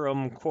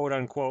interim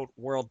quote-unquote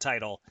world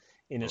title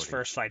in his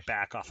first fight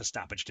back off a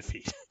stoppage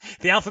defeat.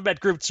 The alphabet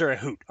groups are a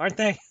hoot, aren't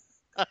they?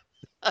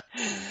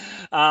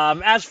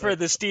 As for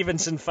the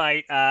Stevenson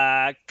fight,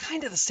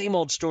 kind of the same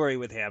old story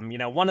with him.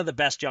 One of the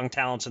best young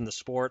talents in the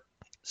sport.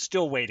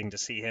 Still waiting to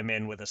see him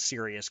in with a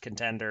serious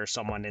contender,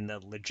 someone in the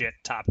legit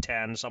top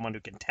 10, someone who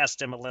can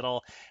test him a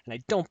little. And I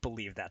don't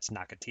believe that's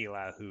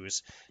Nakatila,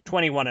 who's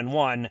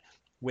 21-1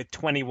 with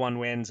 21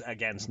 wins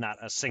against not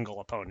a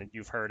single opponent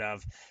you've heard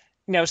of.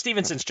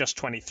 Stevenson's just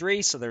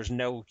 23, so there's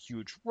no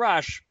huge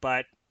rush,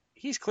 but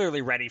he's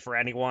clearly ready for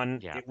anyone.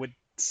 Yeah. It would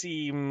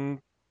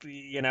seem,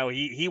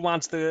 he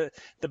wants the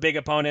big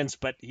opponents,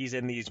 but he's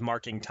in these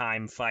marking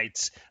time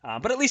fights.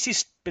 But at least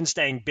he's been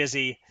staying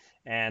busy.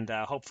 And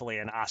hopefully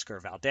an Oscar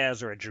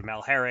Valdez or a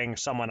Jamel Herring,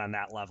 someone on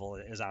that level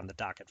is on the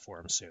docket for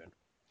him soon.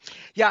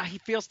 Yeah, he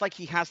feels like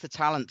he has the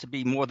talent to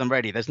be more than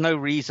ready. There's no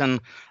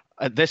reason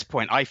at this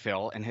point, I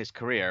feel, in his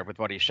career with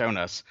what he's shown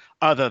us,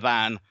 other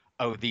than,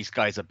 these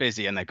guys are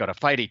busy and they've got to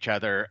fight each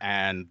other.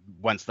 And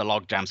once the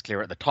logjam's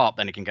clear at the top,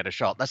 then he can get a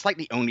shot. That's like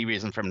the only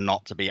reason for him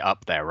not to be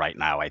up there right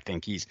now. I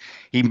think he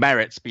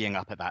merits being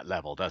up at that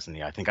level, doesn't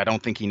he? I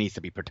don't think he needs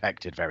to be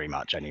protected very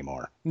much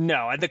anymore.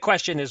 No, and the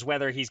question is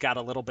whether he's got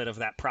a little bit of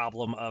that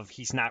problem of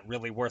he's not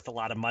really worth a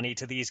lot of money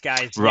to these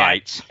guys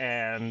right yet,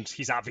 and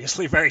he's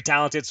obviously very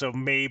talented, so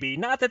maybe,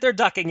 not that they're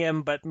ducking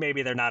him, but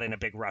maybe they're not in a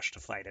big rush to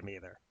fight him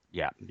either.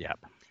 Yeah.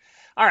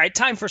 All right,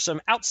 time for some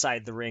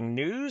outside the ring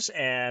news,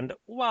 and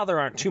while there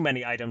aren't too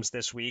many items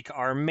this week,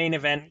 our main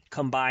event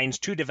combines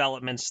two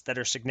developments that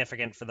are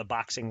significant for the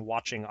boxing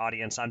watching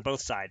audience on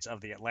both sides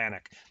of the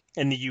Atlantic.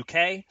 In the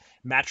UK,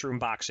 Matchroom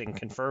Boxing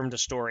confirmed a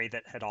story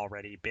that had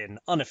already been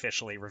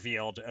unofficially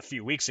revealed a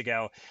few weeks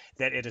ago,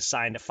 that it has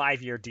signed a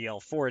 5-year deal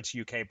for its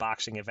UK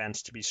boxing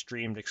events to be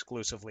streamed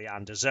exclusively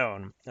on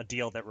DAZN, a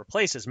deal that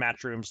replaces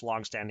Matchroom's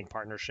long-standing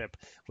partnership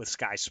with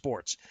Sky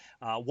Sports.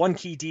 One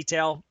key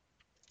detail: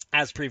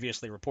 as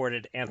previously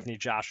reported, Anthony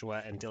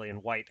Joshua and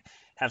Dillian White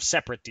have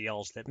separate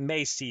deals that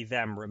may see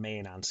them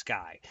remain on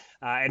Sky.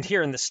 And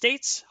here in the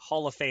States,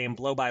 Hall of Fame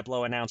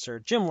blow-by-blow announcer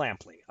Jim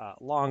Lampley,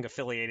 long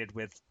affiliated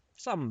with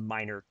some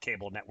minor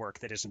cable network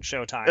that isn't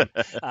Showtime,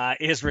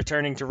 is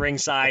returning to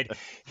ringside.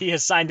 He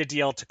has signed a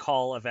deal to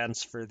call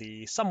events for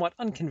the somewhat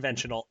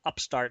unconventional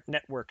Upstart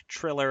Network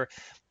Triller,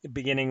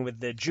 beginning with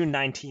the June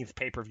 19th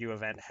pay-per-view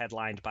event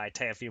headlined by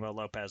Teofimo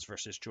Lopez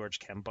versus George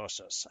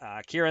Kambosos.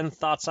 Kieran,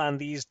 thoughts on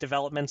these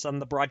developments on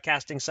the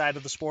broadcasting side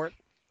of the sport?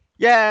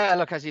 Yeah,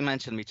 look, as you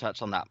mentioned, we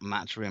touched on that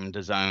Matchroom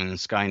DAZN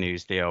Sky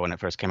News deal when it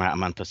first came out a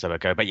month or so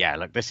ago. But yeah,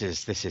 look, this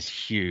is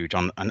huge,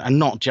 and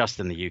not just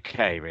in the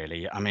UK,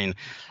 really. I mean,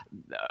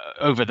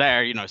 over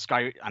there,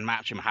 Sky and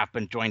Matchroom have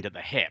been joined at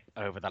the hip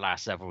over the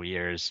last several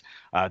years.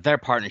 Their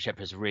partnership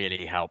has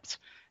really helped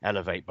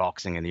elevate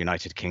boxing in the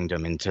United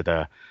Kingdom into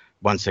the,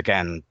 once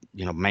again,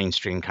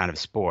 mainstream kind of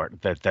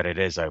sport that it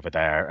is over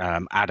there.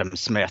 Adam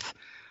Smith,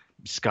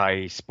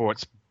 Sky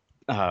Sports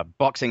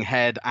boxing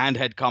head and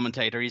head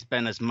commentator. He's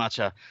been as much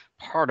a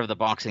part of the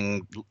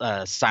boxing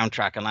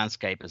soundtrack and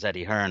landscape as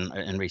Eddie Hearn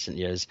in recent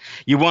years.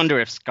 You wonder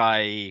if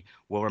Sky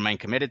will remain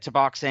committed to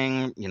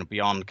boxing,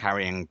 beyond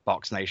carrying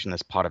Box Nation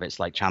as part of its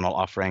channel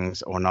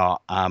offerings or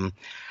not. I'm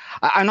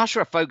not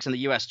sure if folks in the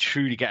US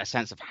truly get a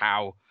sense of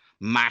how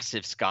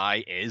massive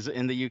Sky is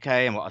in the UK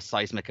and what a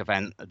seismic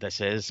event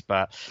this is.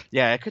 But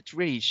yeah, it could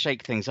really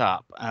shake things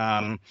up.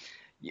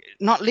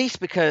 Not least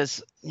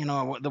because,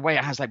 the way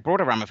it has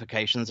broader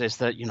ramifications is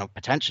that,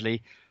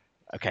 potentially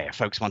okay, if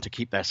folks want to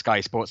keep their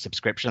Sky Sports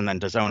subscription, then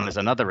DAZN is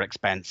another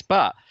expense.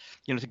 But,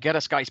 to get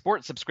a Sky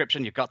Sports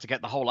subscription, you've got to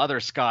get the whole other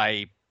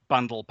Sky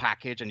bundle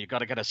package, and you've got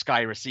to get a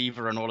Sky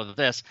receiver and all of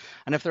this.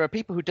 And if there are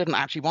people who didn't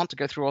actually want to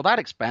go through all that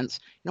expense,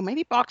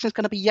 maybe boxing is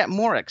going to be yet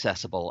more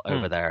accessible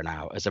over there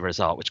now as a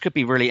result, which could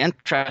be really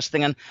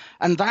interesting. And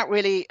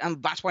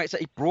that's why it's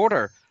a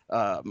broader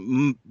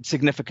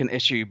significant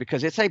issue,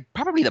 because it's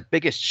probably the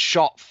biggest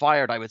shot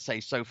fired, I would say,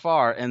 so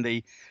far in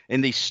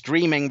the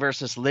streaming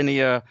versus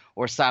linear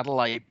or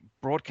satellite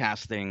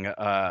broadcasting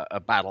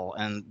battle.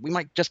 And we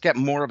might just get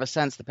more of a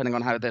sense, depending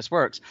on how this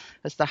works,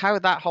 as to how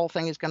that whole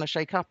thing is going to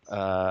shake up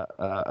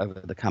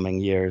over the coming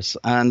years.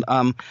 And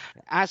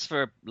as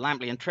for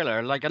Lampley and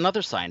Triller, like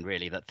another sign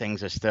really that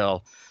things are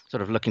still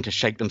sort of looking to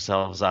shake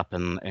themselves up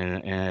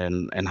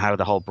and how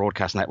the whole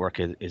broadcast network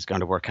is going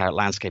to work out,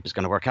 landscape is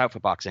going to work out for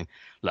boxing.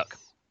 Look,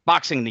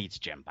 boxing needs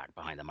Jim back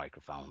behind the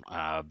microphone.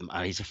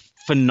 He's a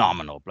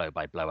phenomenal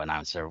blow-by-blow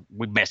announcer.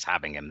 We miss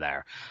having him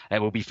there.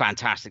 It will be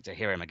fantastic to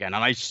hear him again.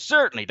 And I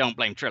certainly don't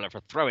blame Triller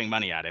for throwing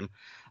money at him.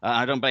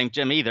 I don't blame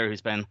Jim either,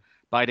 who's been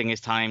biding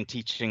his time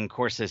teaching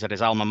courses at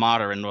his alma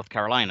mater in North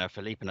Carolina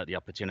for leaping at the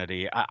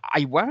opportunity.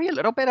 I worry a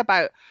little bit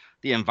about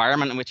the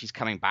environment in which he's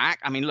coming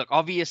back. I mean, look,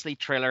 obviously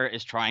Triller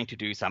is trying to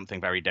do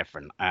something very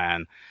different,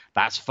 and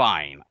that's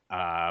fine.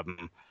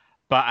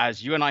 But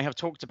as you and I have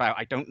talked about,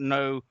 I don't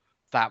know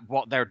that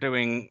what they're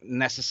doing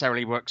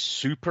necessarily works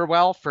super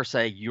well for,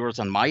 say, yours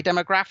and my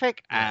demographic,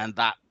 and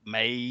that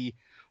may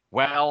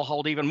well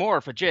hold even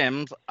more for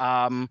Jim's.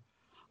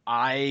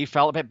 I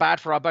felt a bit bad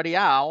for our buddy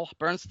Al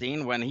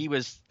Bernstein when he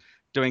was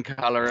doing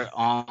color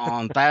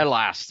on their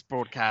last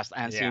broadcast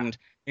and seemed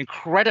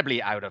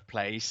incredibly out of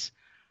place.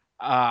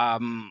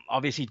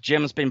 Obviously,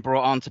 Jim's been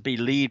brought on to be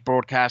lead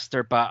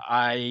broadcaster, but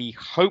I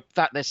hope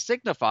that this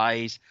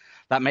signifies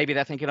that maybe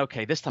they're thinking,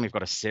 okay, this time we've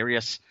got a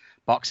serious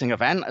boxing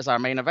event as our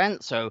main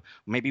event, so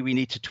maybe we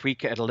need to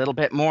tweak it a little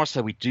bit more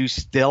so we do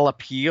still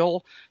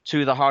appeal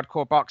to the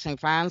hardcore boxing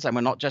fans and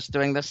we're not just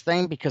doing this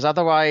thing, because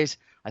otherwise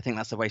I think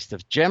that's a waste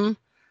of Jim.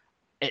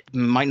 It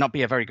might not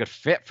be a very good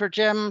fit for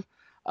Jim.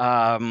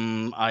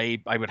 I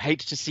would hate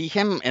to see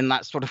him in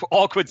that sort of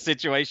awkward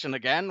situation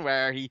again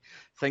where he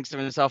thinks to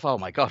himself, oh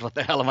my God, what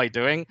the hell am I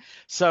doing?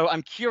 So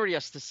I'm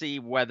curious to see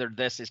whether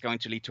this is going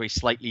to lead to a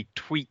slightly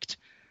tweaked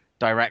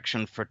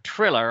direction for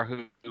Triller,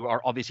 who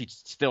are obviously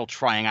still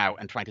trying out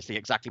and trying to see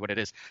exactly what it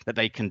is that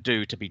they can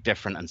do to be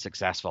different and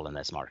successful in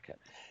this market.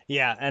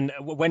 Yeah, and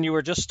when you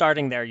were just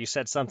starting there, you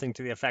said something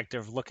to the effect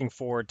of looking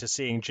forward to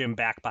seeing Jim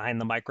back behind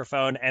the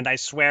microphone, and I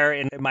swear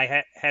in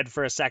my head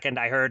for a second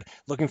I heard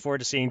looking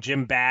forward to seeing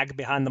Jim Bag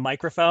behind the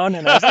microphone,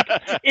 and I was like,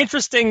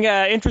 interesting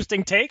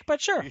take,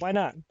 but sure, why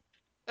not?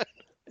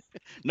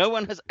 No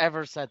one has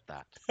ever said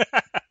that.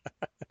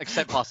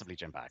 Except possibly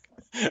Jim Bag.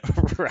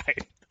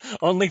 Right.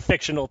 Only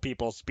fictional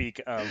people speak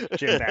of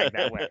Jim Bag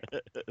that way.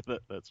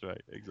 That's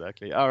right.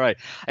 Exactly. All right.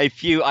 A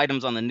few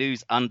items on the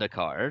news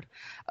undercard.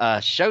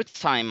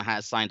 Showtime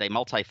has signed a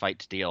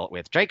multi-fight deal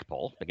with Jake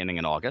Paul beginning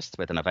in August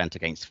with an event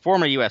against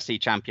former UFC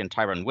champion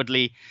Tyron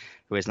Woodley,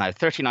 who is now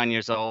 39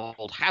 years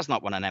old, has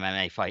not won an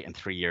MMA fight in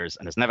 3 years,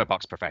 and has never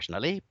boxed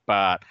professionally.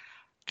 But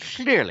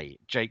clearly,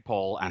 Jake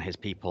Paul and his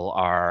people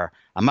are,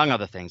 among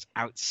other things,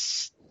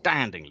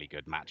 outstandingly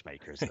good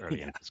matchmakers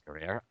early in his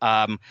career.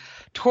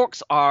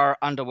 Talks are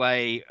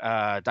underway,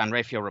 Dan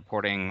Raphael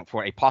reporting,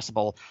 for a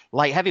possible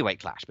light heavyweight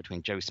clash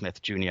between Joe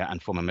Smith Jr.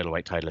 and former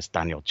middleweight titleist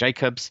Daniel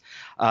Jacobs.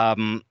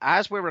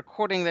 As we're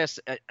recording this,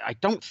 I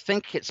don't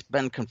think it's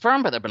been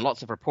confirmed, but there have been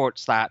lots of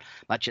reports that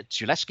Maciej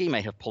Zulewski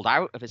may have pulled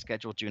out of his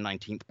scheduled June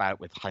 19th bout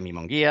with Jaime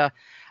Munguia,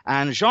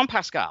 and Jean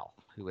Pascal,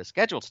 who was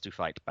scheduled to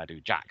fight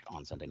Badou Jack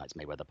on Sunday night's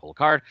Mayweather Paul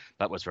card,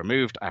 but was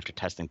removed after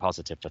testing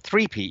positive for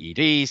 3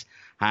 PEDs,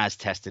 has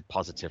tested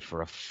positive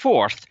for a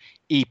 4th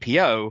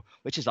EPO,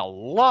 which is a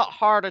lot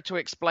harder to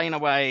explain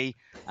away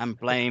and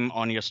blame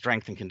on your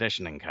strength and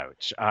conditioning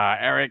coach.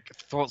 Eric,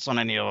 thoughts on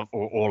any or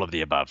all of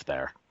the above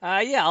there?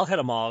 Yeah, I'll hit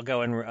them all. I'll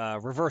go in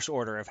reverse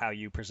order of how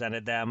you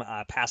presented them.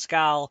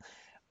 Pascal,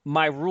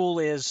 my rule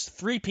is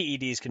 3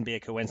 PEDs can be a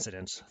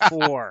coincidence.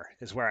 4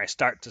 is where I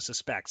start to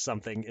suspect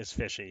something is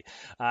fishy.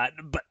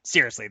 But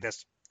seriously,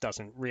 this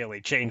doesn't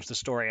really change the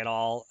story at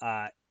all.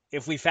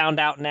 If we found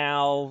out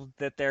now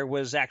that there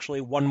was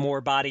actually one more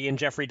body in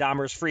Jeffrey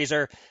Dahmer's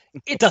freezer,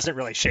 it doesn't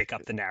really shake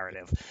up the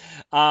narrative.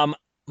 Munguia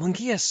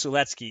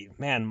Zulewski,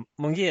 man,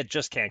 Munguia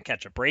just can't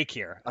catch a break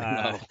here.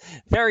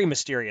 Very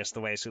mysterious the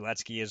way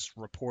Zulewski is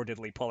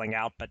reportedly pulling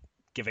out, but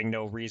giving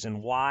no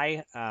reason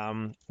why.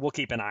 We'll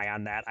keep an eye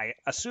on that. I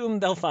assume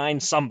they'll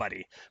find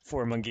somebody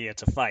for Munguia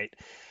to fight.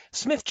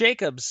 Smith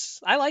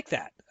Jacobs, I like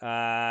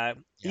that.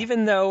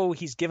 Even though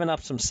he's given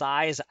up some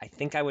size, I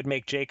think I would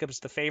make Jacobs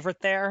the favorite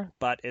there,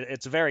 but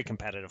it's a very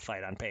competitive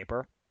fight on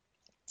paper.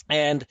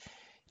 And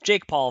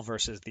Jake Paul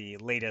versus the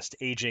latest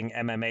aging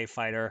MMA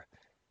fighter.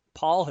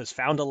 Paul has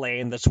found a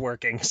lane that's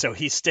working, so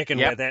he's sticking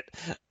with it.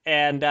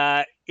 And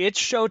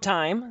it's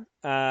Showtime.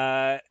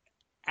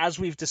 as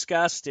we've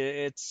discussed,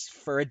 it's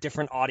for a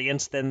different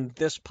audience than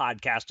this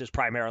podcast is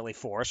primarily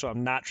for, so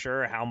I'm not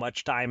sure how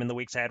much time in the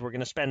weeks ahead we're going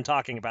to spend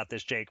talking about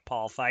this Jake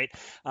Paul fight.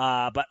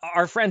 But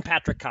our friend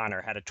Patrick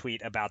Connor had a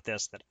tweet about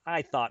this that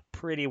I thought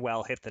pretty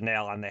well hit the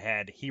nail on the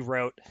head. He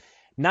wrote,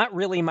 "Not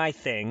really my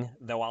thing,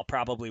 though I'll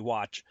probably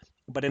watch,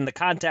 but in the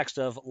context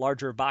of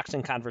larger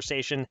boxing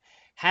conversation,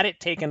 had it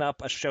taken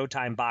up a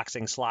Showtime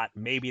boxing slot,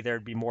 maybe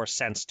there'd be more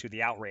sense to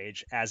the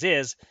outrage. As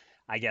is,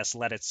 I guess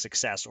let its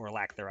success or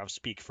lack thereof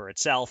speak for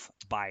itself,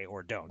 buy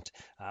or don't."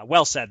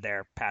 Well said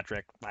there,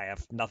 Patrick. I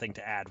have nothing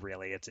to add,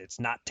 really. It's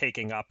not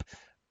taking up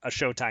a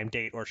Showtime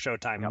date or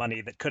Showtime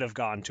money that could have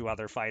gone to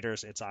other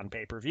fighters. It's on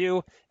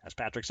pay-per-view. As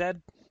Patrick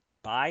said,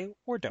 buy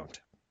or don't.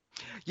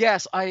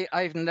 Yes,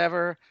 I've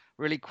never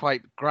really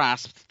quite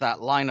grasped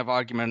that line of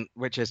argument,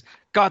 which is,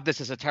 God,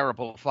 this is a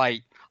terrible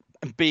fight.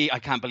 And B, I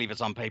can't believe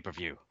it's on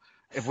pay-per-view,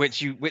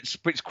 which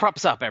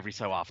crops up every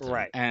so often.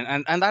 Right.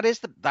 And that is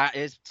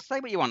say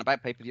what you want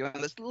about pay-per-view, and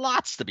there's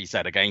lots to be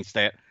said against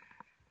it.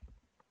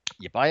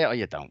 You buy it or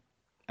you don't.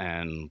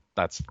 And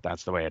that's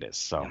the way it is.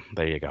 So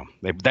there you go.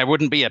 There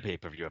wouldn't be a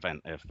pay-per-view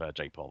event if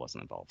Jake Paul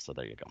wasn't involved. So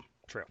there you go.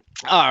 True.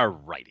 All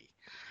righty.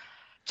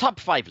 Top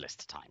 5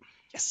 list time.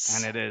 Yes.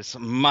 And it is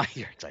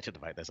you're excited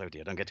about this. Oh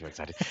dear, don't get too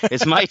excited.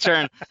 It's my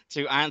turn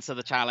to answer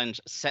the challenge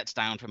set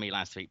down for me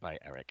last week by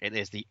Eric. It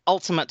is the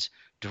ultimate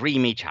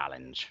dreamy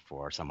challenge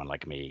for someone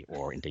like me,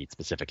 or indeed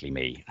specifically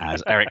me.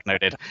 As Eric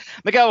noted,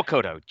 Miguel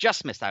Cotto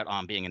just missed out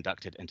on being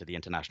inducted into the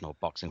International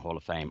Boxing Hall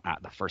of Fame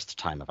at the first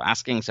time of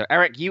asking. So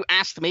Eric, you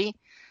asked me,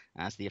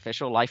 as the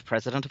official life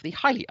president of the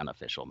highly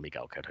unofficial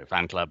Miguel Cotto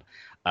fan club,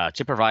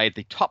 to provide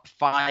the top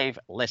 5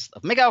 list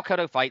of Miguel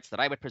Cotto fights that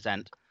I would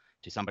present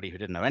to somebody who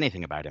didn't know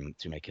anything about him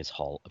to make his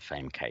Hall of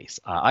Fame case.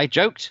 I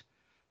joked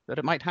that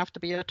it might have to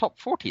be a top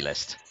 40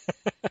 list,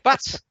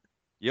 but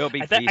you'll be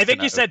pleased I think to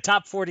you know. said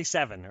top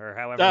 47 or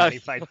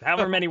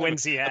however many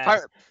wins he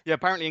has.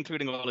 Apparently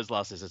including all his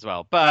losses as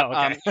well. But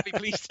okay. You'll be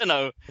pleased to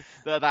know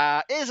that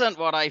that isn't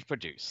what I've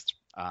produced.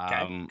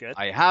 Okay, good.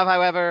 I have,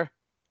 however,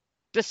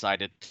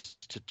 decided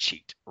to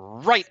cheat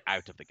right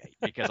out of the gate,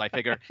 because I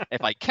figure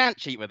if I can't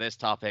cheat with this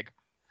topic,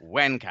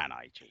 when can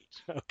I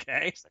cheat?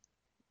 Okay.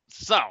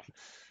 So,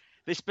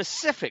 the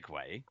specific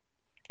way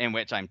in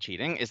which I'm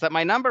cheating is that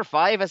my number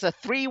 5 is a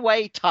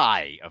 3-way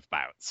tie of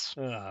bouts.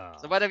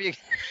 So what have you...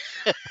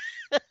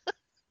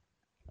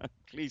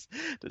 Pleased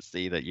to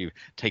see that you've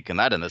taken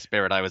that in the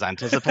spirit I was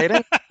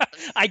anticipating.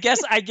 I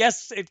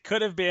guess it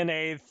could have been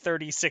a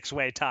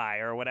 36-way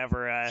tie or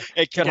whatever.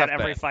 It could to get have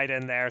every been. fight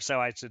in there.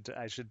 So I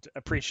should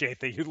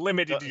appreciate that you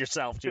limited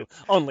yourself to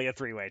only a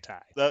 3-way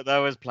tie. That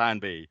was Plan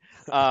B,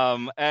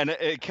 and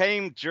it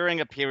came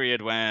during a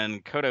period when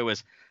Cotto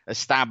was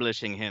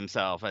establishing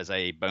himself as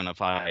a bona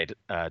fide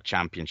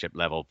championship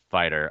level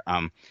fighter.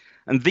 And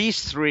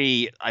these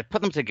 3, I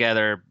put them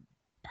together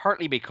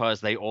partly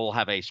because they all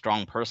have a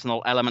strong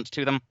personal element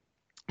to them.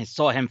 I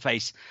saw him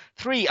face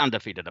 3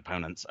 undefeated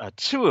opponents,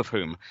 2 of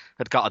whom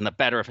had gotten the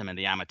better of him in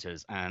the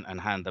amateurs and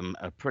hand them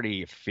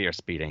pretty fierce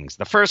beatings.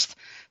 The first,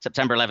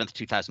 September 11th,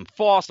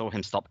 2004, saw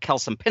him stop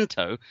Kelson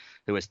Pinto,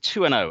 who was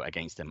 2-0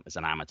 against him as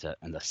an amateur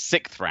in the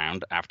 6th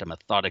round after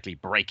methodically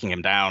breaking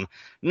him down,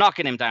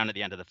 knocking him down at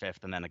the end of the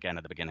 5th, and then again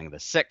at the beginning of the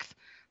 6th.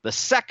 The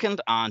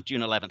second, on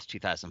June 11th,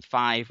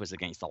 2005, was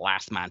against the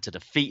last man to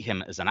defeat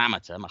him as an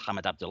amateur,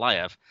 Muhammad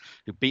Abdullayev,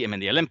 who beat him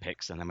in the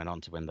Olympics and then went on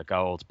to win the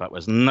gold, but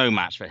was no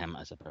match for him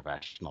as a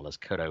professional, as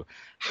Cotto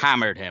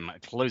hammered him,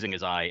 closing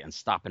his eye and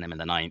stopping him in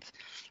the 9th.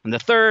 And the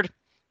third,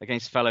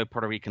 against fellow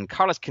Puerto Rican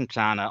Carlos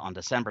Quintana on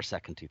December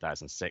 2nd,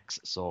 2006,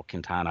 saw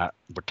Quintana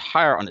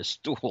retire on his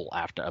stool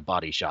after a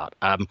body shot.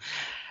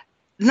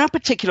 No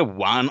particular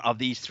one of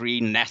these 3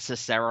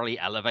 necessarily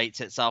elevates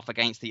itself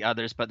against the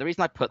others, but the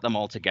reason I put them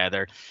all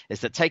together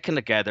is that taken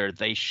together,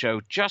 they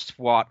show just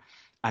what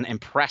an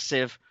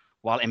impressive,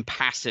 while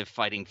impassive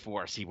fighting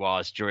force he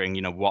was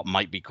during, what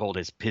might be called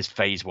his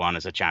phase 1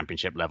 as a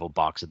championship level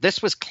boxer.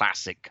 This was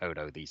classic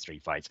Cotto, these 3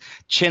 fights.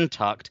 Chin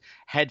tucked,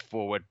 head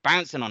forward,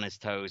 bouncing on his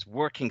toes,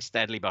 working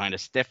steadily behind a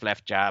stiff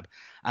left jab,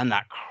 and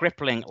that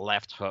crippling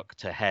left hook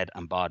to head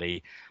and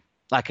body.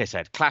 Like I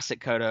said, classic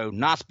Cotto,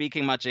 not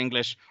speaking much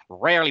English,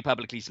 rarely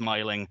publicly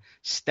smiling,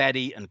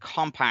 steady and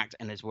compact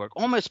in his work,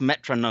 almost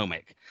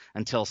metronomic,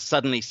 until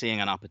suddenly seeing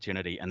an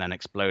opportunity and then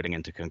exploding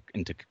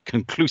into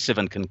conclusive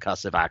and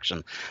concussive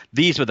action.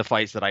 These were the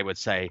fights that I would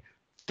say,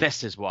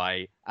 this is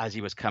why, as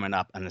he was coming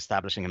up and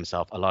establishing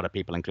himself, a lot of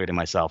people, including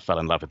myself, fell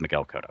in love with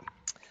Miguel Cotto.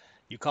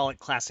 You call it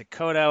classic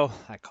Cotto.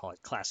 I call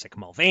it classic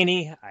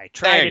Mulvaney. I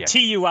try to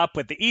tee you up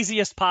with the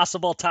easiest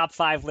possible top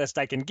 5 list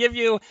I can give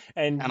you,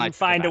 and you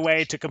find a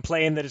way to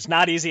complain that it's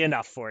not easy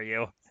enough for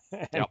you.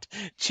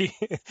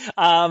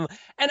 And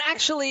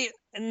actually,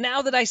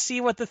 now that I see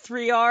what the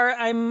 3 are,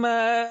 I'm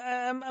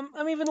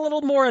even a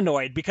little more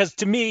annoyed, because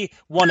to me,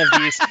 one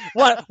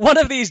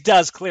of these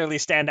does clearly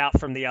stand out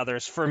from the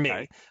others for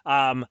me.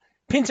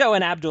 Pinto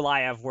and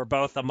Abdulayev were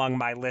both among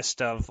my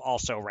list of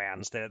also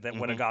rans that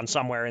would have gone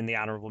somewhere in the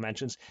honorable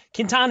mentions.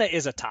 Quintana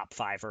is a top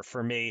fiver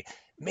for me.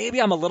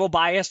 Maybe I'm a little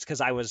biased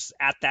because I was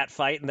at that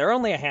fight, and there are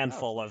only a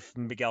handful of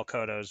Miguel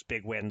Cotto's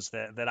big wins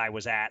that I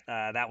was at.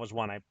 That was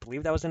one, I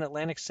believe that was in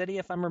Atlantic City,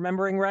 if I'm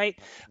remembering right.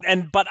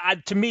 But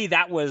to me,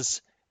 that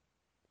was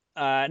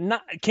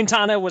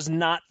Quintana was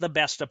not the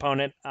best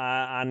opponent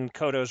on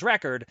Cotto's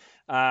record,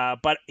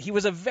 but he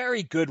was a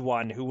very good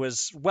one who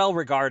was well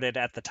regarded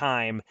at the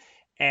time.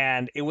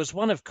 And it was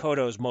one of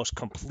Cotto's most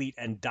complete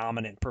and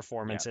dominant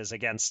performances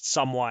against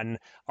someone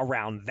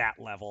around that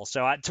level.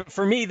 So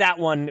for me, that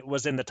one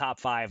was in the top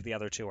 5. The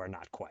other two are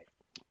not quite.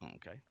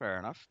 Okay, fair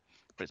enough.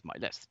 But it's my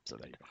list, so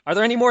there you go. Are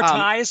there any more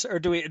ties, or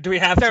do we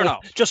have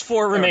just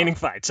 4 remaining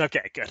fights?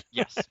 Okay, good.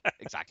 Yes,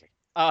 exactly.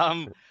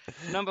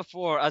 Number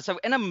 4. So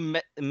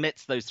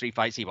amidst those 3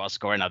 fights, he was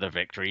scoring other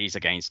victories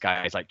against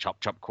guys like Chop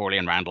Chop Corley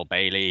and Randall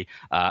Bailey,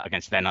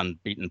 against then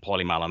unbeaten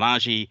Paulie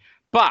Malignaggi.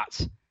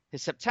 But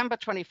his September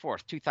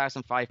 24th,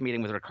 2005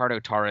 meeting with Ricardo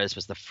Torres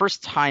was the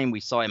first time we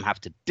saw him have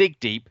to dig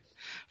deep,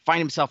 find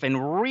himself in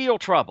real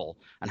trouble,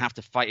 and have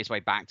to fight his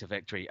way back to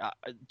victory.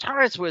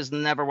 Torres was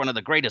never one of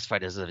the greatest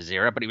fighters of his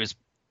era, but he was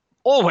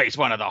always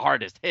one of the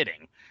hardest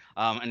hitting.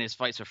 And his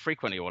fights were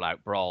frequently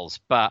all-out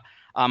brawls. But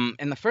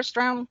in the first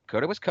round,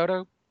 Cotto was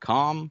Cotto,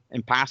 calm,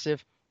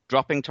 impassive,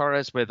 dropping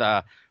Torres with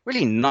a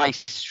really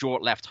nice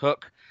short left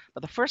hook.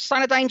 But the first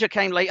sign of danger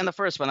came late in the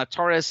first one.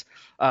 Torres'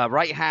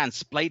 right hand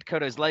splayed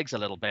Cotto's legs a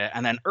little bit.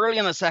 And then early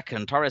in the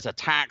second, Torres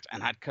attacked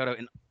and had Cotto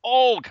in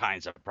all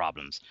kinds of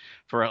problems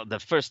for the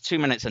first 2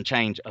 minutes and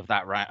change of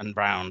that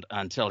round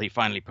until he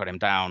finally put him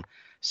down.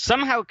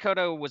 Somehow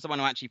Cotto was the one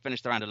who actually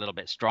finished the round a little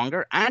bit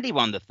stronger, and he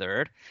won the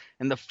third.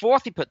 In the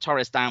fourth, he put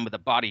Torres down with a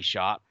body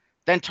shot.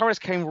 Then Torres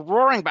came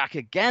roaring back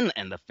again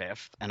in the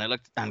fifth, and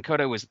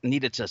Cotto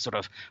needed to sort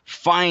of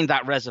find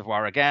that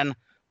reservoir again,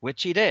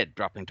 which he did,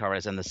 dropping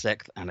Torres in the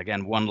sixth, and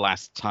again one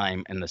last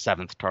time in the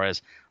seventh.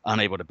 Torres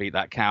unable to beat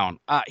that count.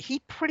 He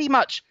pretty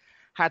much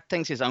had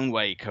things his own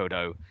way,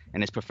 Cotto,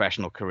 in his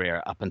professional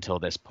career up until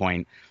this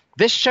point.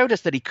 This showed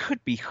us that he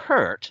could be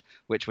hurt,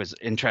 which was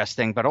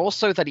interesting, but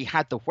also that he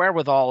had the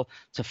wherewithal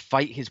to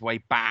fight his way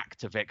back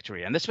to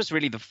victory. And this was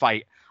really the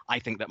fight, I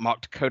think, that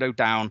marked Cotto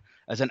down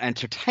as an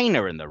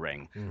entertainer in the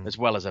ring, as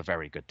well as a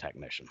very good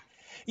technician.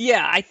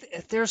 Yeah,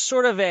 there's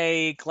sort of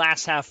a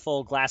glass half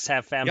full, glass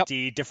half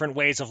empty, different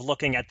ways of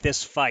looking at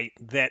this fight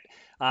that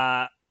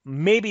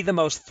maybe the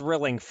most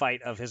thrilling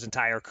fight of his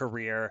entire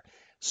career,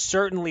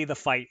 certainly the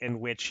fight in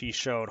which he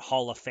showed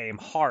Hall of Fame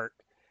heart.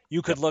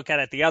 You could look at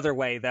it the other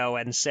way, though,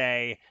 and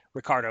say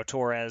Ricardo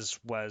Torres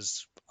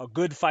was a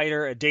good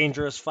fighter, a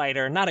dangerous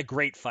fighter, not a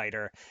great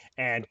fighter,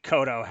 and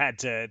Cotto had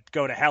to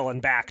go to hell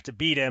and back to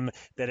beat him,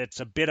 that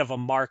it's a bit of a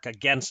mark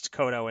against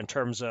Cotto in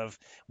terms of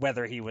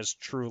whether he was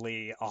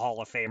truly a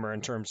Hall of Famer in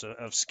terms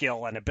of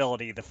skill and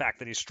ability, the fact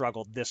that he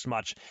struggled this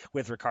much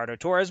with Ricardo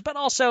Torres, but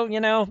also,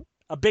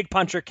 a big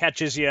puncher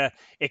catches you,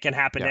 it can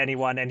happen to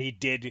anyone, and he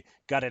did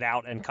gut it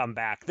out and come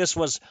back. This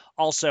was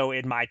also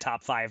in my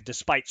top 5,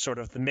 despite sort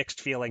of the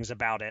mixed feelings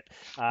about it.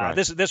 Right.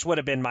 This would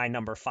have been my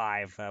number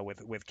 5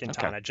 with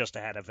Quintana, just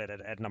ahead of it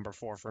at number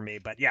 4 for me.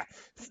 But yeah,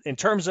 in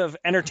terms of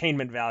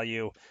entertainment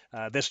value,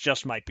 this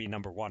just might be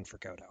number 1 for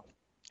Cotto.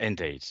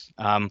 Indeed.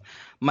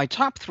 My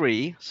top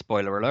 3,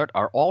 spoiler alert,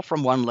 are all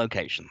from one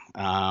location,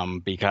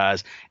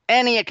 because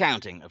any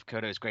accounting of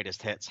Cotto's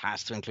greatest hits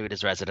has to include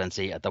his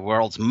residency at the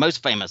world's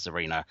most famous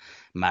arena,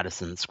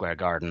 Madison Square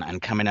Garden. And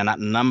coming in at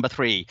number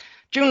 3,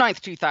 June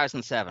 9th,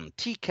 2007,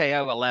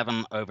 TKO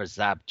 11 over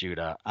Zab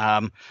Judah.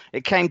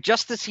 It came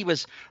just as he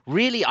was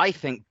really, I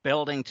think,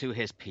 building to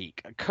his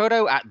peak.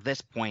 Cotto at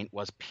this point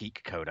was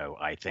peak Cotto,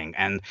 I think,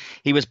 and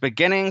he was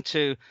beginning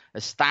to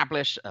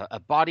establish a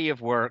body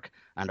of work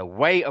and a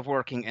way of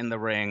working in the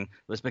ring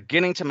was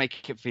beginning to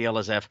make it feel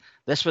as if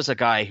this was a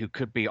guy who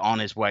could be on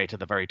his way to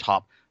the very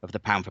top of the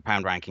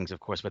pound-for-pound rankings.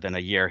 Of course, within a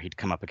year, he'd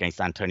come up against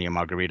Antonio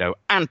Margarito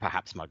and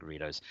perhaps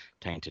Margarito's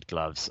tainted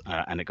gloves,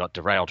 and it got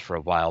derailed for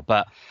a while.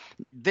 But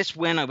this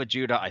win over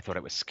Judah, I thought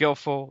it was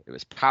skillful, it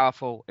was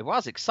powerful, it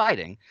was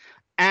exciting,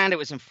 and it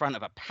was in front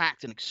of a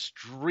packed and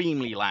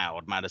extremely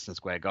loud Madison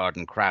Square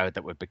Garden crowd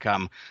that would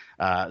become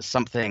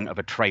something of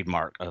a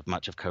trademark of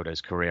much of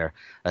Cotto's career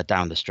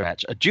down the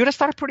stretch. Judah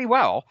started pretty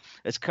well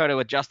as Cotto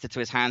adjusted to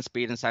his hand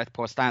speed and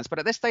southpaw stance, but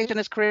at this stage in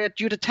his career,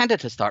 Judah tended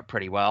to start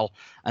pretty well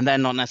and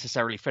then not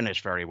necessarily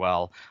finish very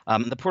well.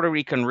 The Puerto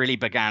Rican really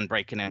began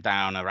breaking him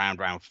down around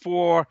round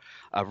 4.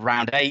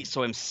 Round 8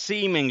 saw him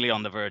seemingly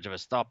on the verge of a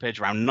stoppage.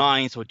 Round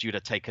 9 saw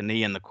Judah take a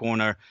knee in the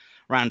corner.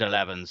 Round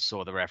 11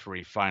 saw the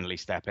referee finally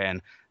step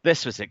in.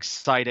 This was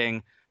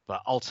exciting,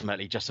 but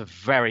ultimately just a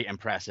very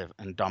impressive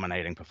and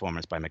dominating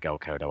performance by Miguel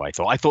Cotto,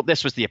 I thought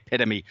this was the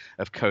epitome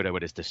of Cotto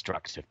at his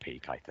destructive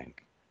peak, I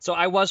think. So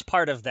I was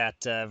part of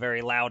that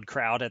very loud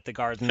crowd at the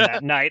Garden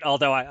that night,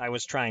 although I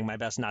was trying my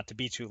best not to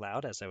be too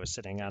loud as I was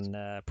sitting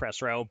on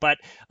press row. But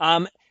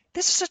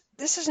this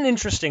is an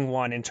interesting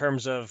one in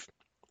terms of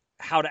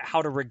how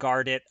to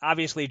regard it.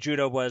 Obviously,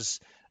 Judah was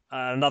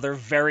another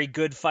very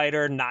good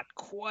fighter, not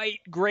quite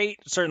great,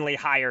 certainly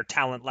higher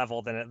talent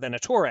level than a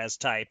Torres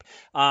type.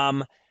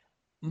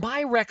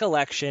 My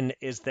recollection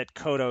is that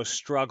Cotto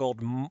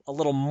struggled a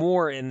little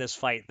more in this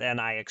fight than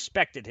I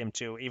expected him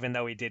to, even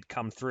though he did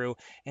come through,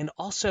 and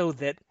also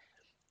that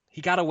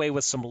he got away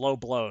with some low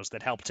blows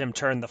that helped him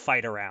turn the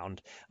fight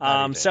around.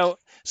 So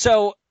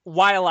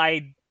while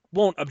I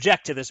won't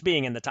object to this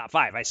being in the top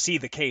 5, I see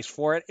the case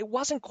for it. It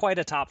wasn't quite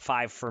a top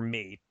 5 for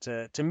me.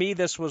 To me,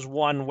 this was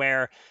one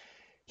where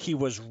he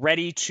was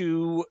ready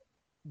to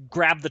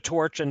grab the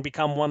torch and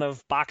become one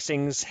of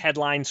boxing's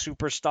headline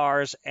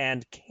superstars,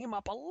 and came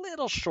up a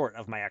little short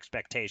of my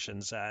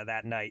expectations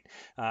that night.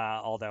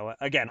 Although,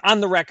 again, on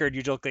the record,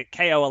 you look at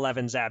KO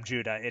 11 Zab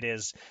Judah, it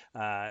is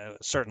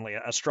certainly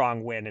a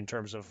strong win in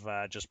terms of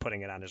just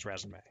putting it on his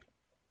resume.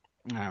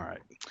 All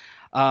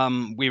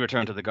right. We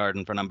return to the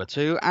Garden for number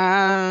 2,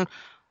 and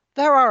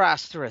there are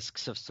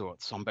asterisks of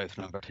sorts on both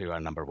number 2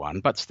 and number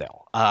 1, but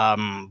still.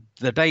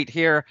 The date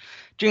here,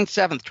 June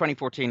 7th,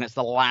 2014, is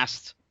the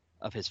last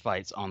of his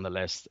fights on the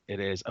list.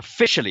 It is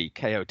officially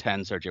KO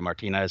 10 Sergio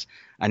Martinez.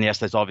 And yes,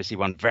 there's obviously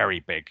one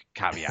very big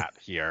caveat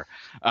here,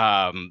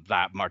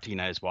 that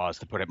Martinez was,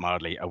 to put it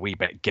mildly, a wee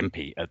bit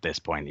gimpy at this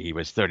point. He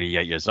was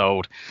 38 years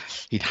old.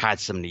 He'd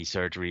had some knee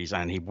surgeries,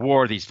 and he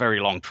wore these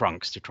very long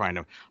trunks to try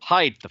and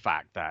hide the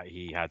fact that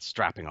he had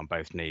strapping on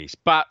both knees.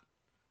 But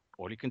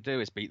all you can do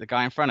is beat the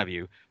guy in front of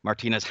you.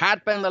 Martinez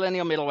had been the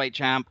lineal middleweight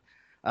champ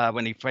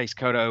when he faced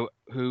Cotto,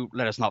 who,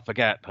 let us not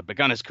forget, had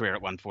begun his career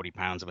at 140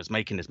 pounds and was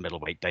making his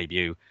middleweight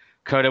debut.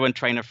 Cotto and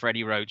trainer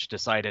Freddie Roach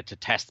decided to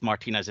test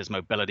Martinez's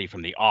mobility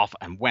from the off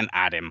and went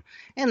at him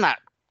in that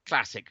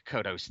classic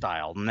Cotto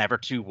style, never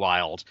too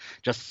wild,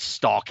 just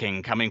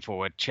stalking, coming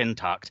forward, chin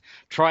tucked,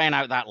 trying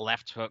out that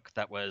left hook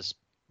that was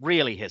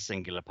really his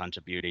singular punch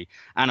of beauty.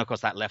 And of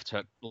course, that left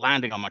hook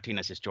landing on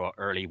Martinez's jaw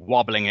early,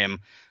 wobbling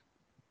him.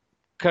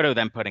 Cotto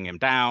then putting him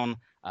down.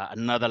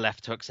 Another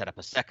left hook set up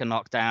a second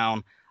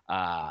knockdown.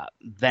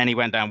 Then he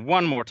went down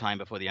one more time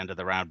before the end of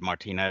the round,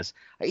 Martinez.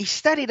 He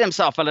steadied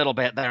himself a little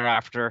bit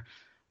thereafter.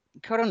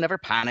 Cotto never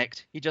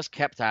panicked. He just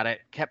kept at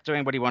it, kept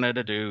doing what he wanted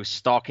to do,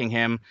 stalking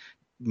him,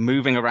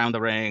 moving around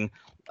the ring,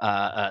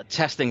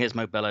 testing his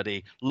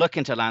mobility,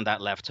 looking to land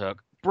that left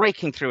hook,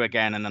 breaking through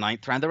again in the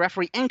 9th round. The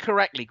referee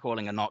incorrectly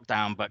calling a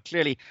knockdown, but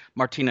clearly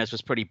Martinez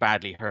was pretty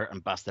badly hurt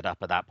and busted up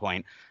at that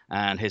point,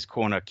 and his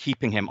corner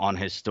keeping him on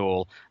his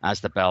stool as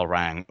the bell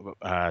rang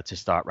to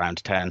start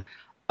round 10.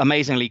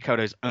 Amazingly,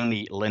 Cotto's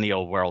only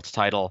lineal world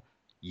title.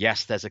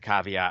 Yes, there's a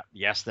caveat.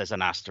 Yes, there's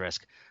an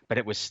asterisk. But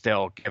it was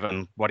still,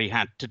 given what he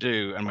had to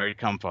do and where he'd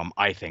come from,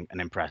 I think an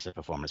impressive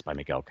performance by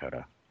Miguel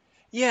Cotto.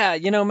 Yeah,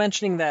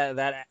 mentioning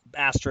that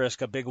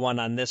asterisk, a big one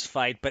on this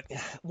fight. But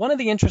one of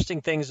the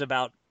interesting things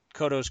about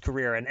Cotto's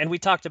career, and we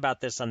talked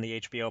about this on the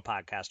HBO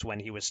podcast when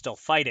he was still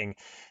fighting,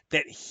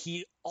 that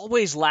he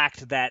always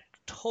lacked that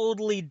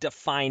totally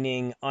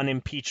defining,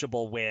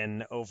 unimpeachable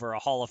win over a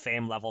Hall of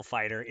Fame level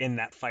fighter in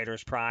that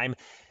fighter's prime.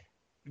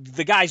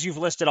 The guys you've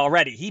listed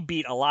already, he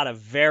beat a lot of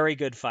very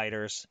good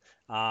fighters,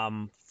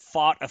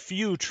 fought a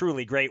few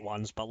truly great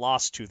ones, but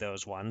lost to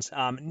those ones.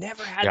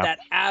 Never had that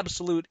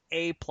absolute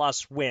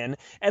A-plus win,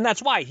 and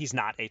that's why he's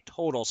not a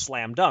total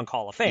slam dunk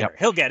Hall of Famer. Yep.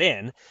 He'll get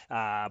in,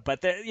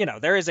 but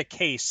there is a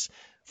case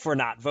for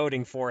not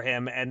voting for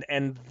him,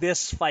 and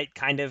this fight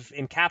kind of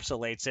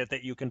encapsulates it,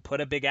 that you can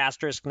put a big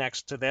asterisk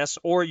next to this,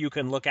 or you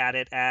can look at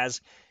it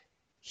as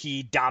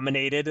he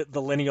dominated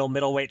the lineal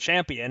middleweight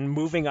champion,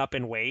 moving up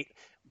in weight,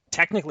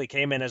 technically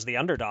came in as the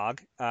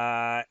underdog,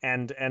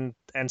 and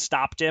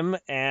stopped him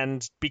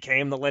and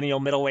became the lineal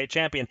middleweight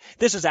champion.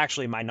 This is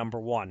actually my number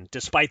 1,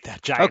 despite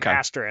that giant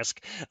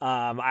asterisk.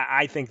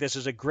 I think this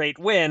is a great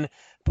win,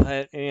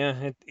 but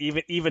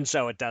even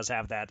so, it does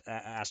have that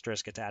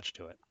asterisk attached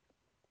to it.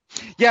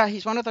 Yeah,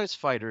 he's one of those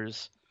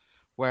fighters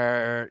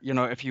where,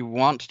 if you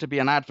want to be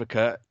an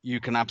advocate,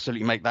 you can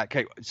absolutely make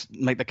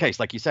the case,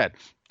 like you said,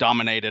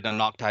 dominated and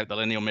knocked out the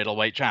lineal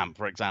middleweight champ,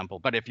 for example.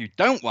 But if you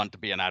don't want to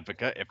be an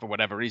advocate, if for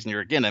whatever reason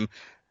you're against him,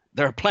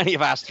 there are plenty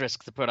of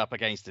asterisks to put up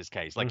against his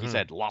case. Like you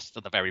said, lost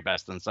to the very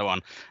best and so on.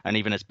 And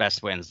even his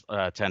best wins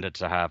tended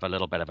to have a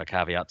little bit of a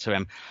caveat to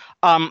him.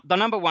 The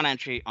number 1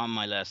 entry on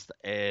my list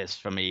is,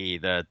 for me,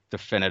 the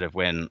definitive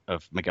win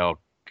of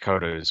Miguel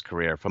Cotto's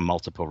career for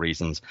multiple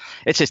reasons.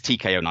 It's his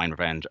TKO 9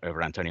 revenge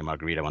over Antonio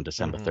Margarito on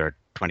December 3rd,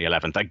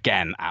 2011,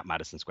 again at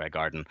Madison Square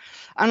Garden.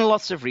 And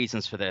lots of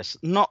reasons for this,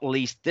 not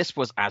least this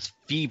was as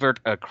fevered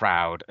a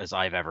crowd as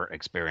I've ever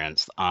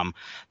experienced.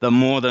 The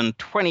more than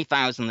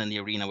 20,000 in the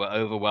arena were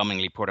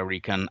overwhelmingly Puerto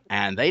Rican,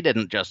 and they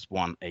didn't just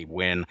want a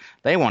win,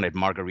 they wanted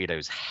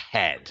Margarito's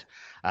head.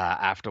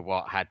 After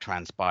what had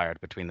transpired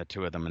between the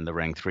two of them in the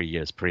ring 3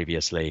 years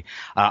previously.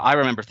 I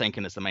remember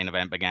thinking as the main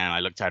event began,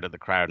 I looked out at the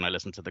crowd and I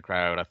listened to the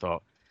crowd. I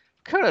thought,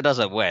 Cotto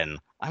doesn't win,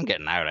 I'm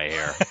getting out of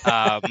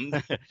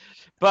here.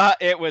 But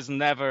it was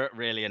never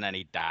really in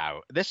any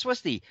doubt. This was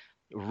the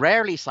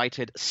rarely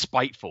cited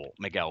spiteful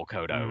Miguel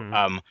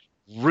Cotto,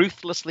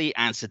 ruthlessly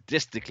and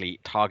sadistically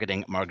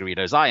targeting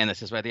Margarito's eye. And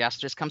this is where the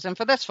asterisk comes in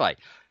for this fight.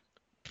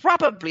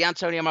 probably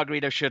Antonio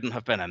Margarito shouldn't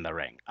have been in the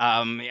ring.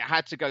 He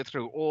had to go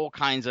through all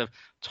kinds of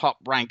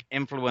top-rank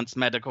influence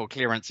medical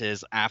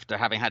clearances after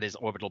having had his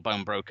orbital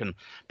bone broken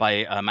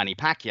by Manny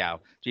Pacquiao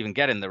to even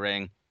get in the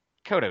ring.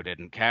 Cotto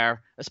didn't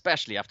care,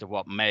 especially after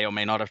what may or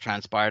may not have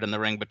transpired in the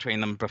ring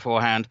between them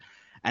beforehand.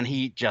 And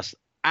he just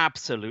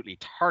absolutely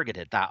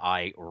targeted that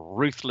eye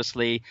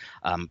ruthlessly,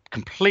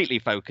 completely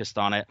focused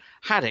on it,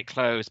 had it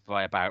closed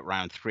by about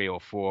round 3 or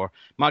 4.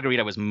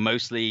 Margarito was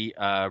mostly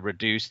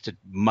reduced to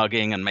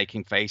mugging and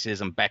making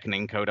faces and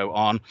beckoning Cotto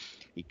on.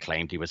 He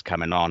claimed he was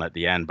coming on at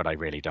the end, but I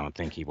really don't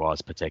think he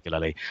was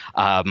particularly.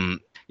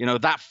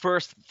 That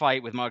first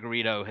fight with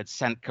Margarito had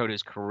sent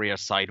Cotto's career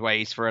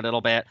sideways for a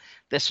little bit.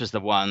 This was the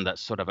one that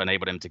sort of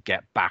enabled him to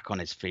get back on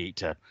his feet,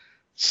 to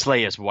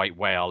slay his white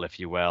whale, if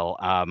you will.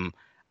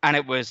 And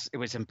it was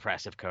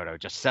impressive. Cotto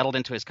just settled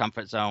into his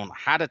comfort zone,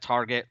 had a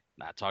target.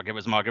 That target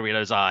was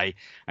Margarito's eye,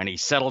 and he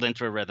settled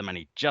into a rhythm, and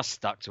he just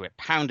stuck to it,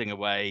 pounding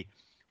away,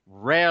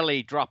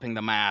 rarely dropping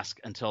the mask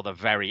until the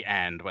very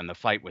end when the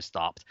fight was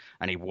stopped,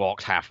 and he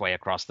walked halfway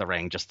across the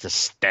ring just to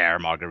stare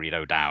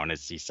Margarito down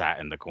as he sat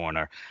in the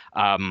corner.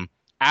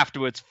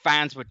 Afterwards,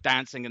 fans were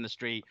dancing in the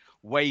street,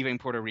 waving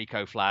Puerto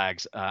Rico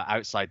flags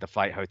outside the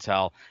Fight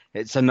Hotel.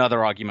 It's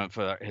another argument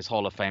for his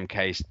Hall of Fame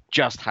case,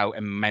 just how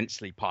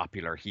immensely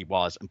popular he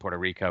was in Puerto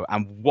Rico,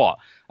 and what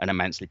an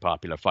immensely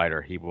popular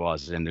fighter he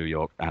was in New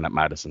York and at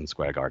Madison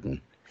Square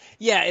Garden.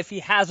 Yeah, if he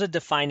has a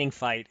defining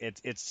fight,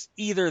 it's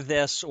either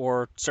this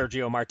or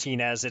Sergio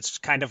Martinez. It's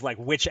kind of like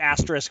which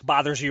asterisk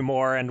bothers you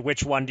more and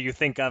which one do you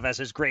think of as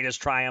his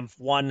greatest triumph.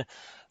 One,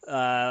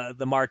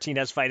 the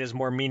Martinez fight is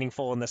more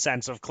meaningful in the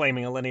sense of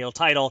claiming a lineal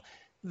title.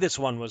 This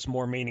one was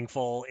more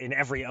meaningful in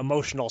every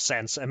emotional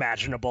sense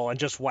imaginable and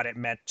just what it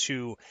meant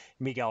to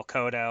Miguel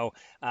Cotto.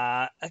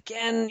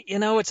 Again,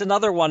 it's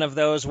another one of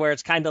those where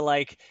it's kind of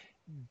like,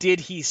 did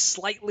he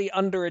slightly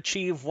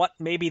underachieve what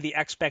maybe the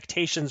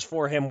expectations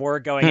for him were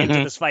going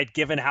into this fight,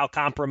 given how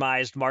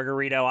compromised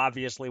Margarito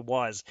obviously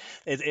was?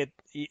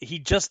 He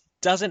just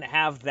doesn't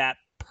have that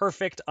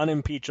perfect,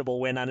 unimpeachable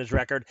win on his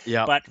record.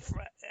 Yeah. But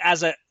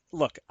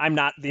look, I'm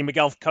not the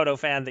Miguel Cotto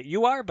fan that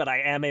you are, but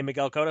I am a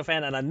Miguel Cotto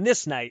fan. And on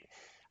this night,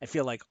 I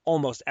feel like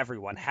almost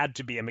everyone had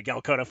to be a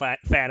Miguel Cotto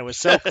fan. It was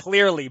so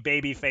clearly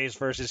babyface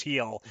versus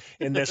heel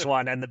in this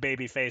one, and the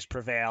babyface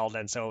prevailed,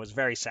 and so it was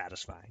very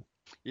satisfying.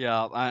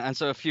 Yeah, and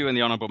so a few in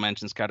the honorable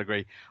mentions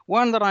category.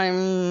 One that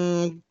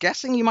I'm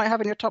guessing you might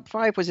have in your top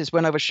 5 was his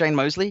win over Shane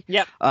Mosley.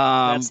 Yep,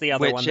 that's the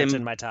other one that's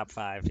in my top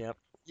 5, yep.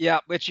 Yeah,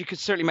 which you could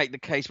certainly make the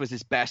case was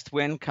his best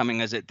win,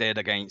 coming as it did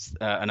against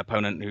an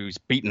opponent who's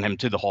beaten him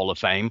to the Hall of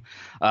Fame.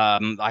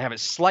 I have it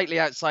slightly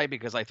outside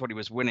because I thought he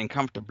was winning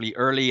comfortably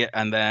early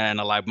and then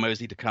allowed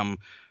Mosley to come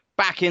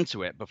back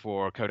into it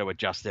before Cotto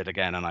adjusted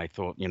again, and I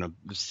thought,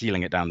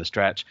 sealing it down the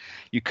stretch.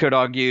 You could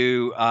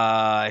argue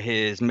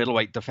his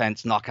middleweight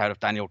defense knockout of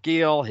Daniel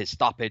Geale, his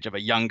stoppage of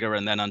a younger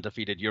and then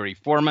undefeated Yuri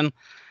Foreman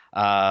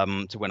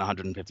to win a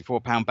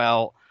 154-pound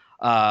belt.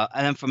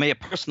 And then for me, a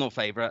personal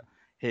favorite,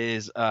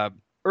 his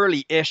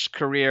early-ish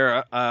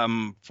career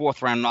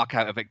fourth-round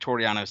knockout of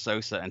Victoriano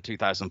Sosa in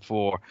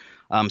 2004.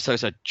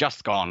 Sosa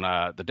just gone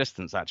the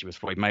distance, actually, with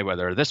Floyd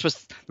Mayweather. This was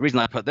the reason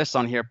I put this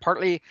on here.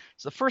 Partly,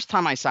 it's the first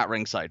time I sat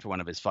ringside for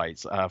one of his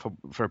fights.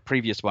 For a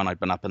previous one, I'd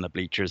been up in the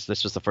bleachers.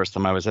 This was the first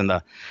time I was in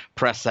the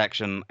press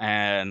section,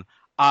 and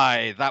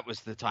that was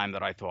the time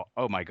that I thought,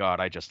 oh my God,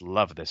 I just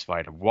love this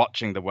fighter.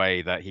 Watching the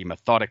way that he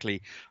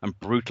methodically and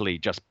brutally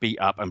just beat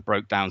up and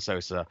broke down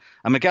Sosa.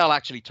 And Miguel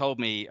actually told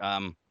me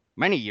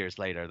many years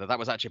later that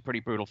was actually a pretty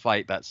brutal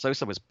fight, that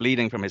Sosa was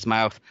bleeding from his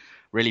mouth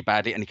really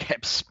badly and he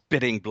kept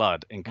spitting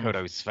blood in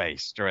Cotto's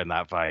face during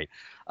that fight.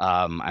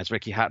 As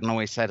Ricky Hatton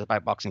always said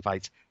about boxing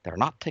fights, they're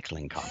not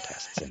tickling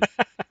contests.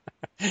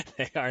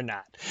 They are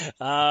not.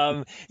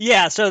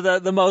 So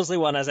the Mosley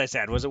one, as I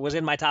said, was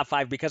in my top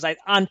 5 because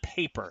on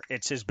paper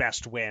it's his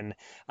best win.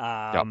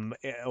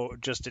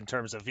 Just in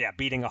terms of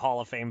beating a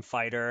Hall of Fame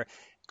fighter.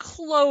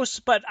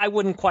 Close, but I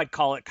wouldn't quite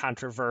call it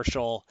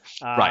controversial.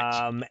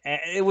 Right.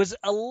 It was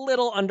a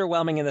little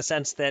underwhelming in the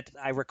sense that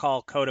I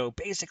recall Cotto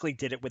basically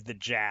did it with the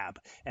jab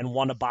and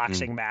won a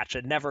boxing match.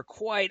 It never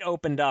quite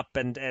opened up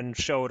and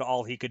showed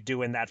all he could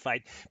do in that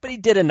fight, but he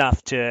did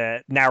enough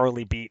to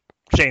narrowly beat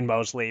Shane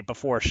Mosley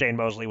before Shane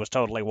Mosley was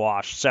totally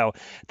washed. So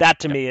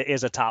that to me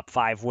is a top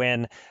 5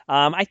 win.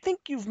 I think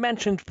you've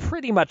mentioned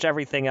pretty much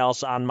everything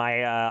else on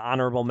my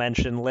honorable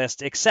mention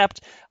list,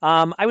 except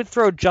I would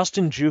throw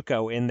Justin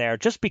Juco in there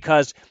just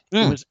because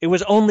it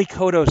was only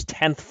Cotto's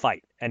 10th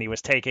fight. And he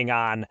was taking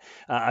on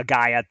a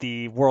guy at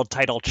the world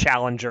title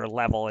challenger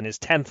level in his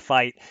 10th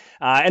fight.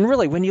 And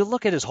really, when you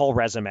look at his whole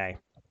resume,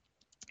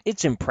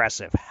 it's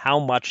impressive how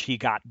much he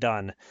got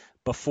done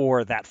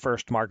before that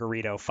first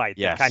Margarito fight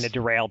that kind of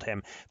derailed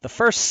him. The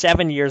first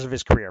 7 years of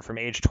his career, from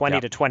age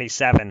 20 to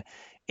 27,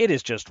 it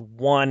is just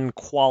one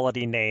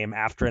quality name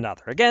after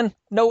another. Again,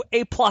 no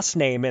A+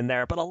 name in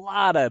there, but a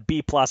lot of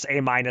B+,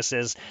 A-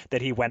 that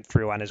he went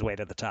through on his way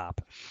to the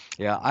top.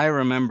 Yeah, I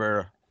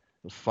remember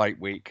fight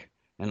week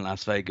in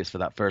Las Vegas for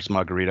that first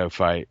Margarito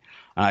fight.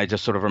 I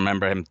just sort of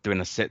remember him doing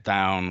a sit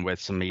down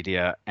with some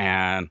media,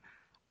 and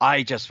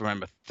I just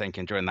remember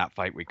thinking during that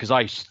fight week, because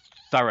I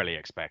thoroughly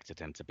expected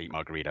him to beat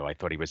Margarito. I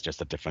thought he was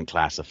just a different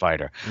class of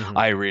fighter.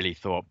 I really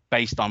thought,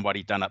 based on what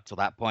he'd done up to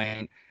that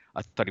point,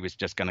 I thought he was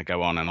just going to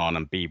go on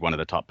and be one of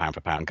the top pound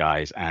for pound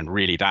guys. And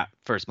really, that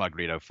first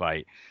Margarito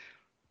fight,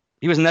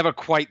 he was never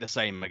quite the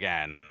same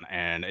again.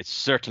 And it's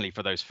certainly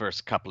for those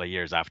first couple of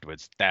years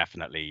afterwards,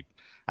 definitely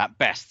at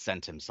best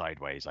sent him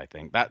sideways, I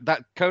think.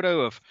 That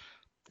Cotto of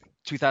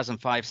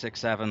 2005, 6,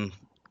 7,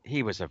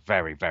 he was a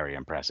very, very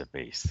impressive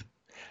beast.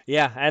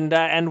 Yeah,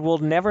 and we'll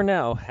never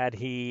know, had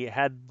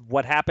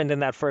what happened in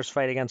that first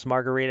fight against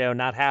Margarito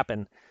not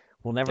happen,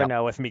 we'll never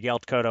know if Miguel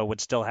Cotto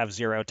would still have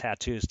 0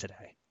 tattoos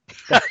today.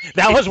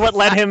 That was what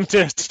led him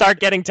to start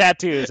getting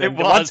tattoos. And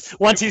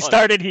once he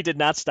started, he did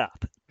not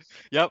stop.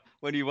 Yep,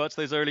 when you watch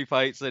those early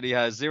fights and he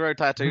has 0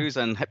 tattoos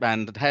and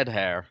head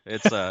hair,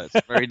 it's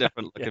very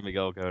different looking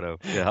Miguel Cotto.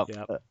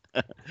 Yep.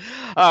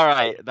 All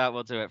right, that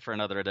will do it for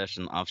another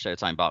edition of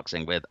Showtime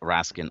Boxing with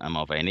Raskin and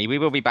Mulvaney. We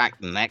will be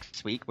back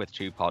next week with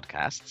 2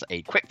 podcasts,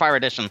 a quickfire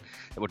edition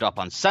that will drop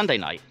on Sunday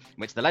night,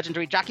 in which the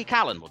legendary Jackie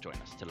Callan will join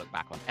us to look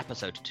back on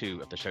episode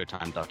 2 of the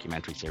Showtime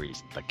documentary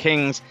series The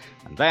Kings.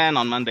 And then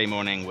on Monday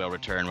morning, we'll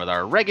return with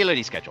our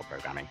regularly scheduled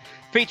programming,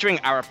 featuring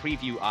our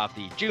preview of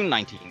the June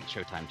 19th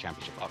Showtime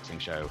Championship Boxing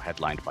show,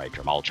 headlined by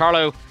Jamal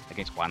Charlo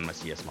against Juan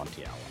Macias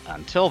Montiel.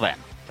 Until then,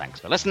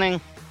 thanks for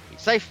listening, be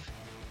safe,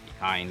 be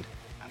kind,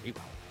 and be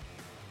well.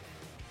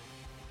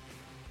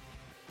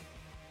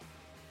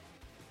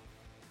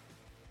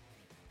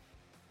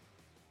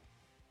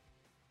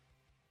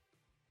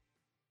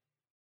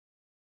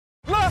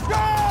 Let's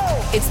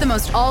go! It's the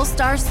most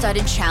all-star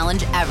studded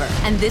challenge ever.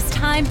 And this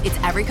time, it's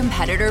every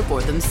competitor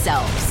for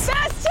themselves.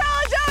 Best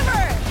challenge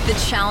ever! The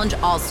Challenge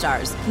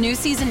All-Stars. New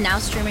season now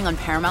streaming on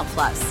Paramount+.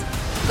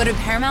 Go to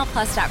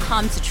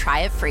ParamountPlus.com to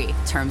try it free.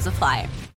 Terms apply.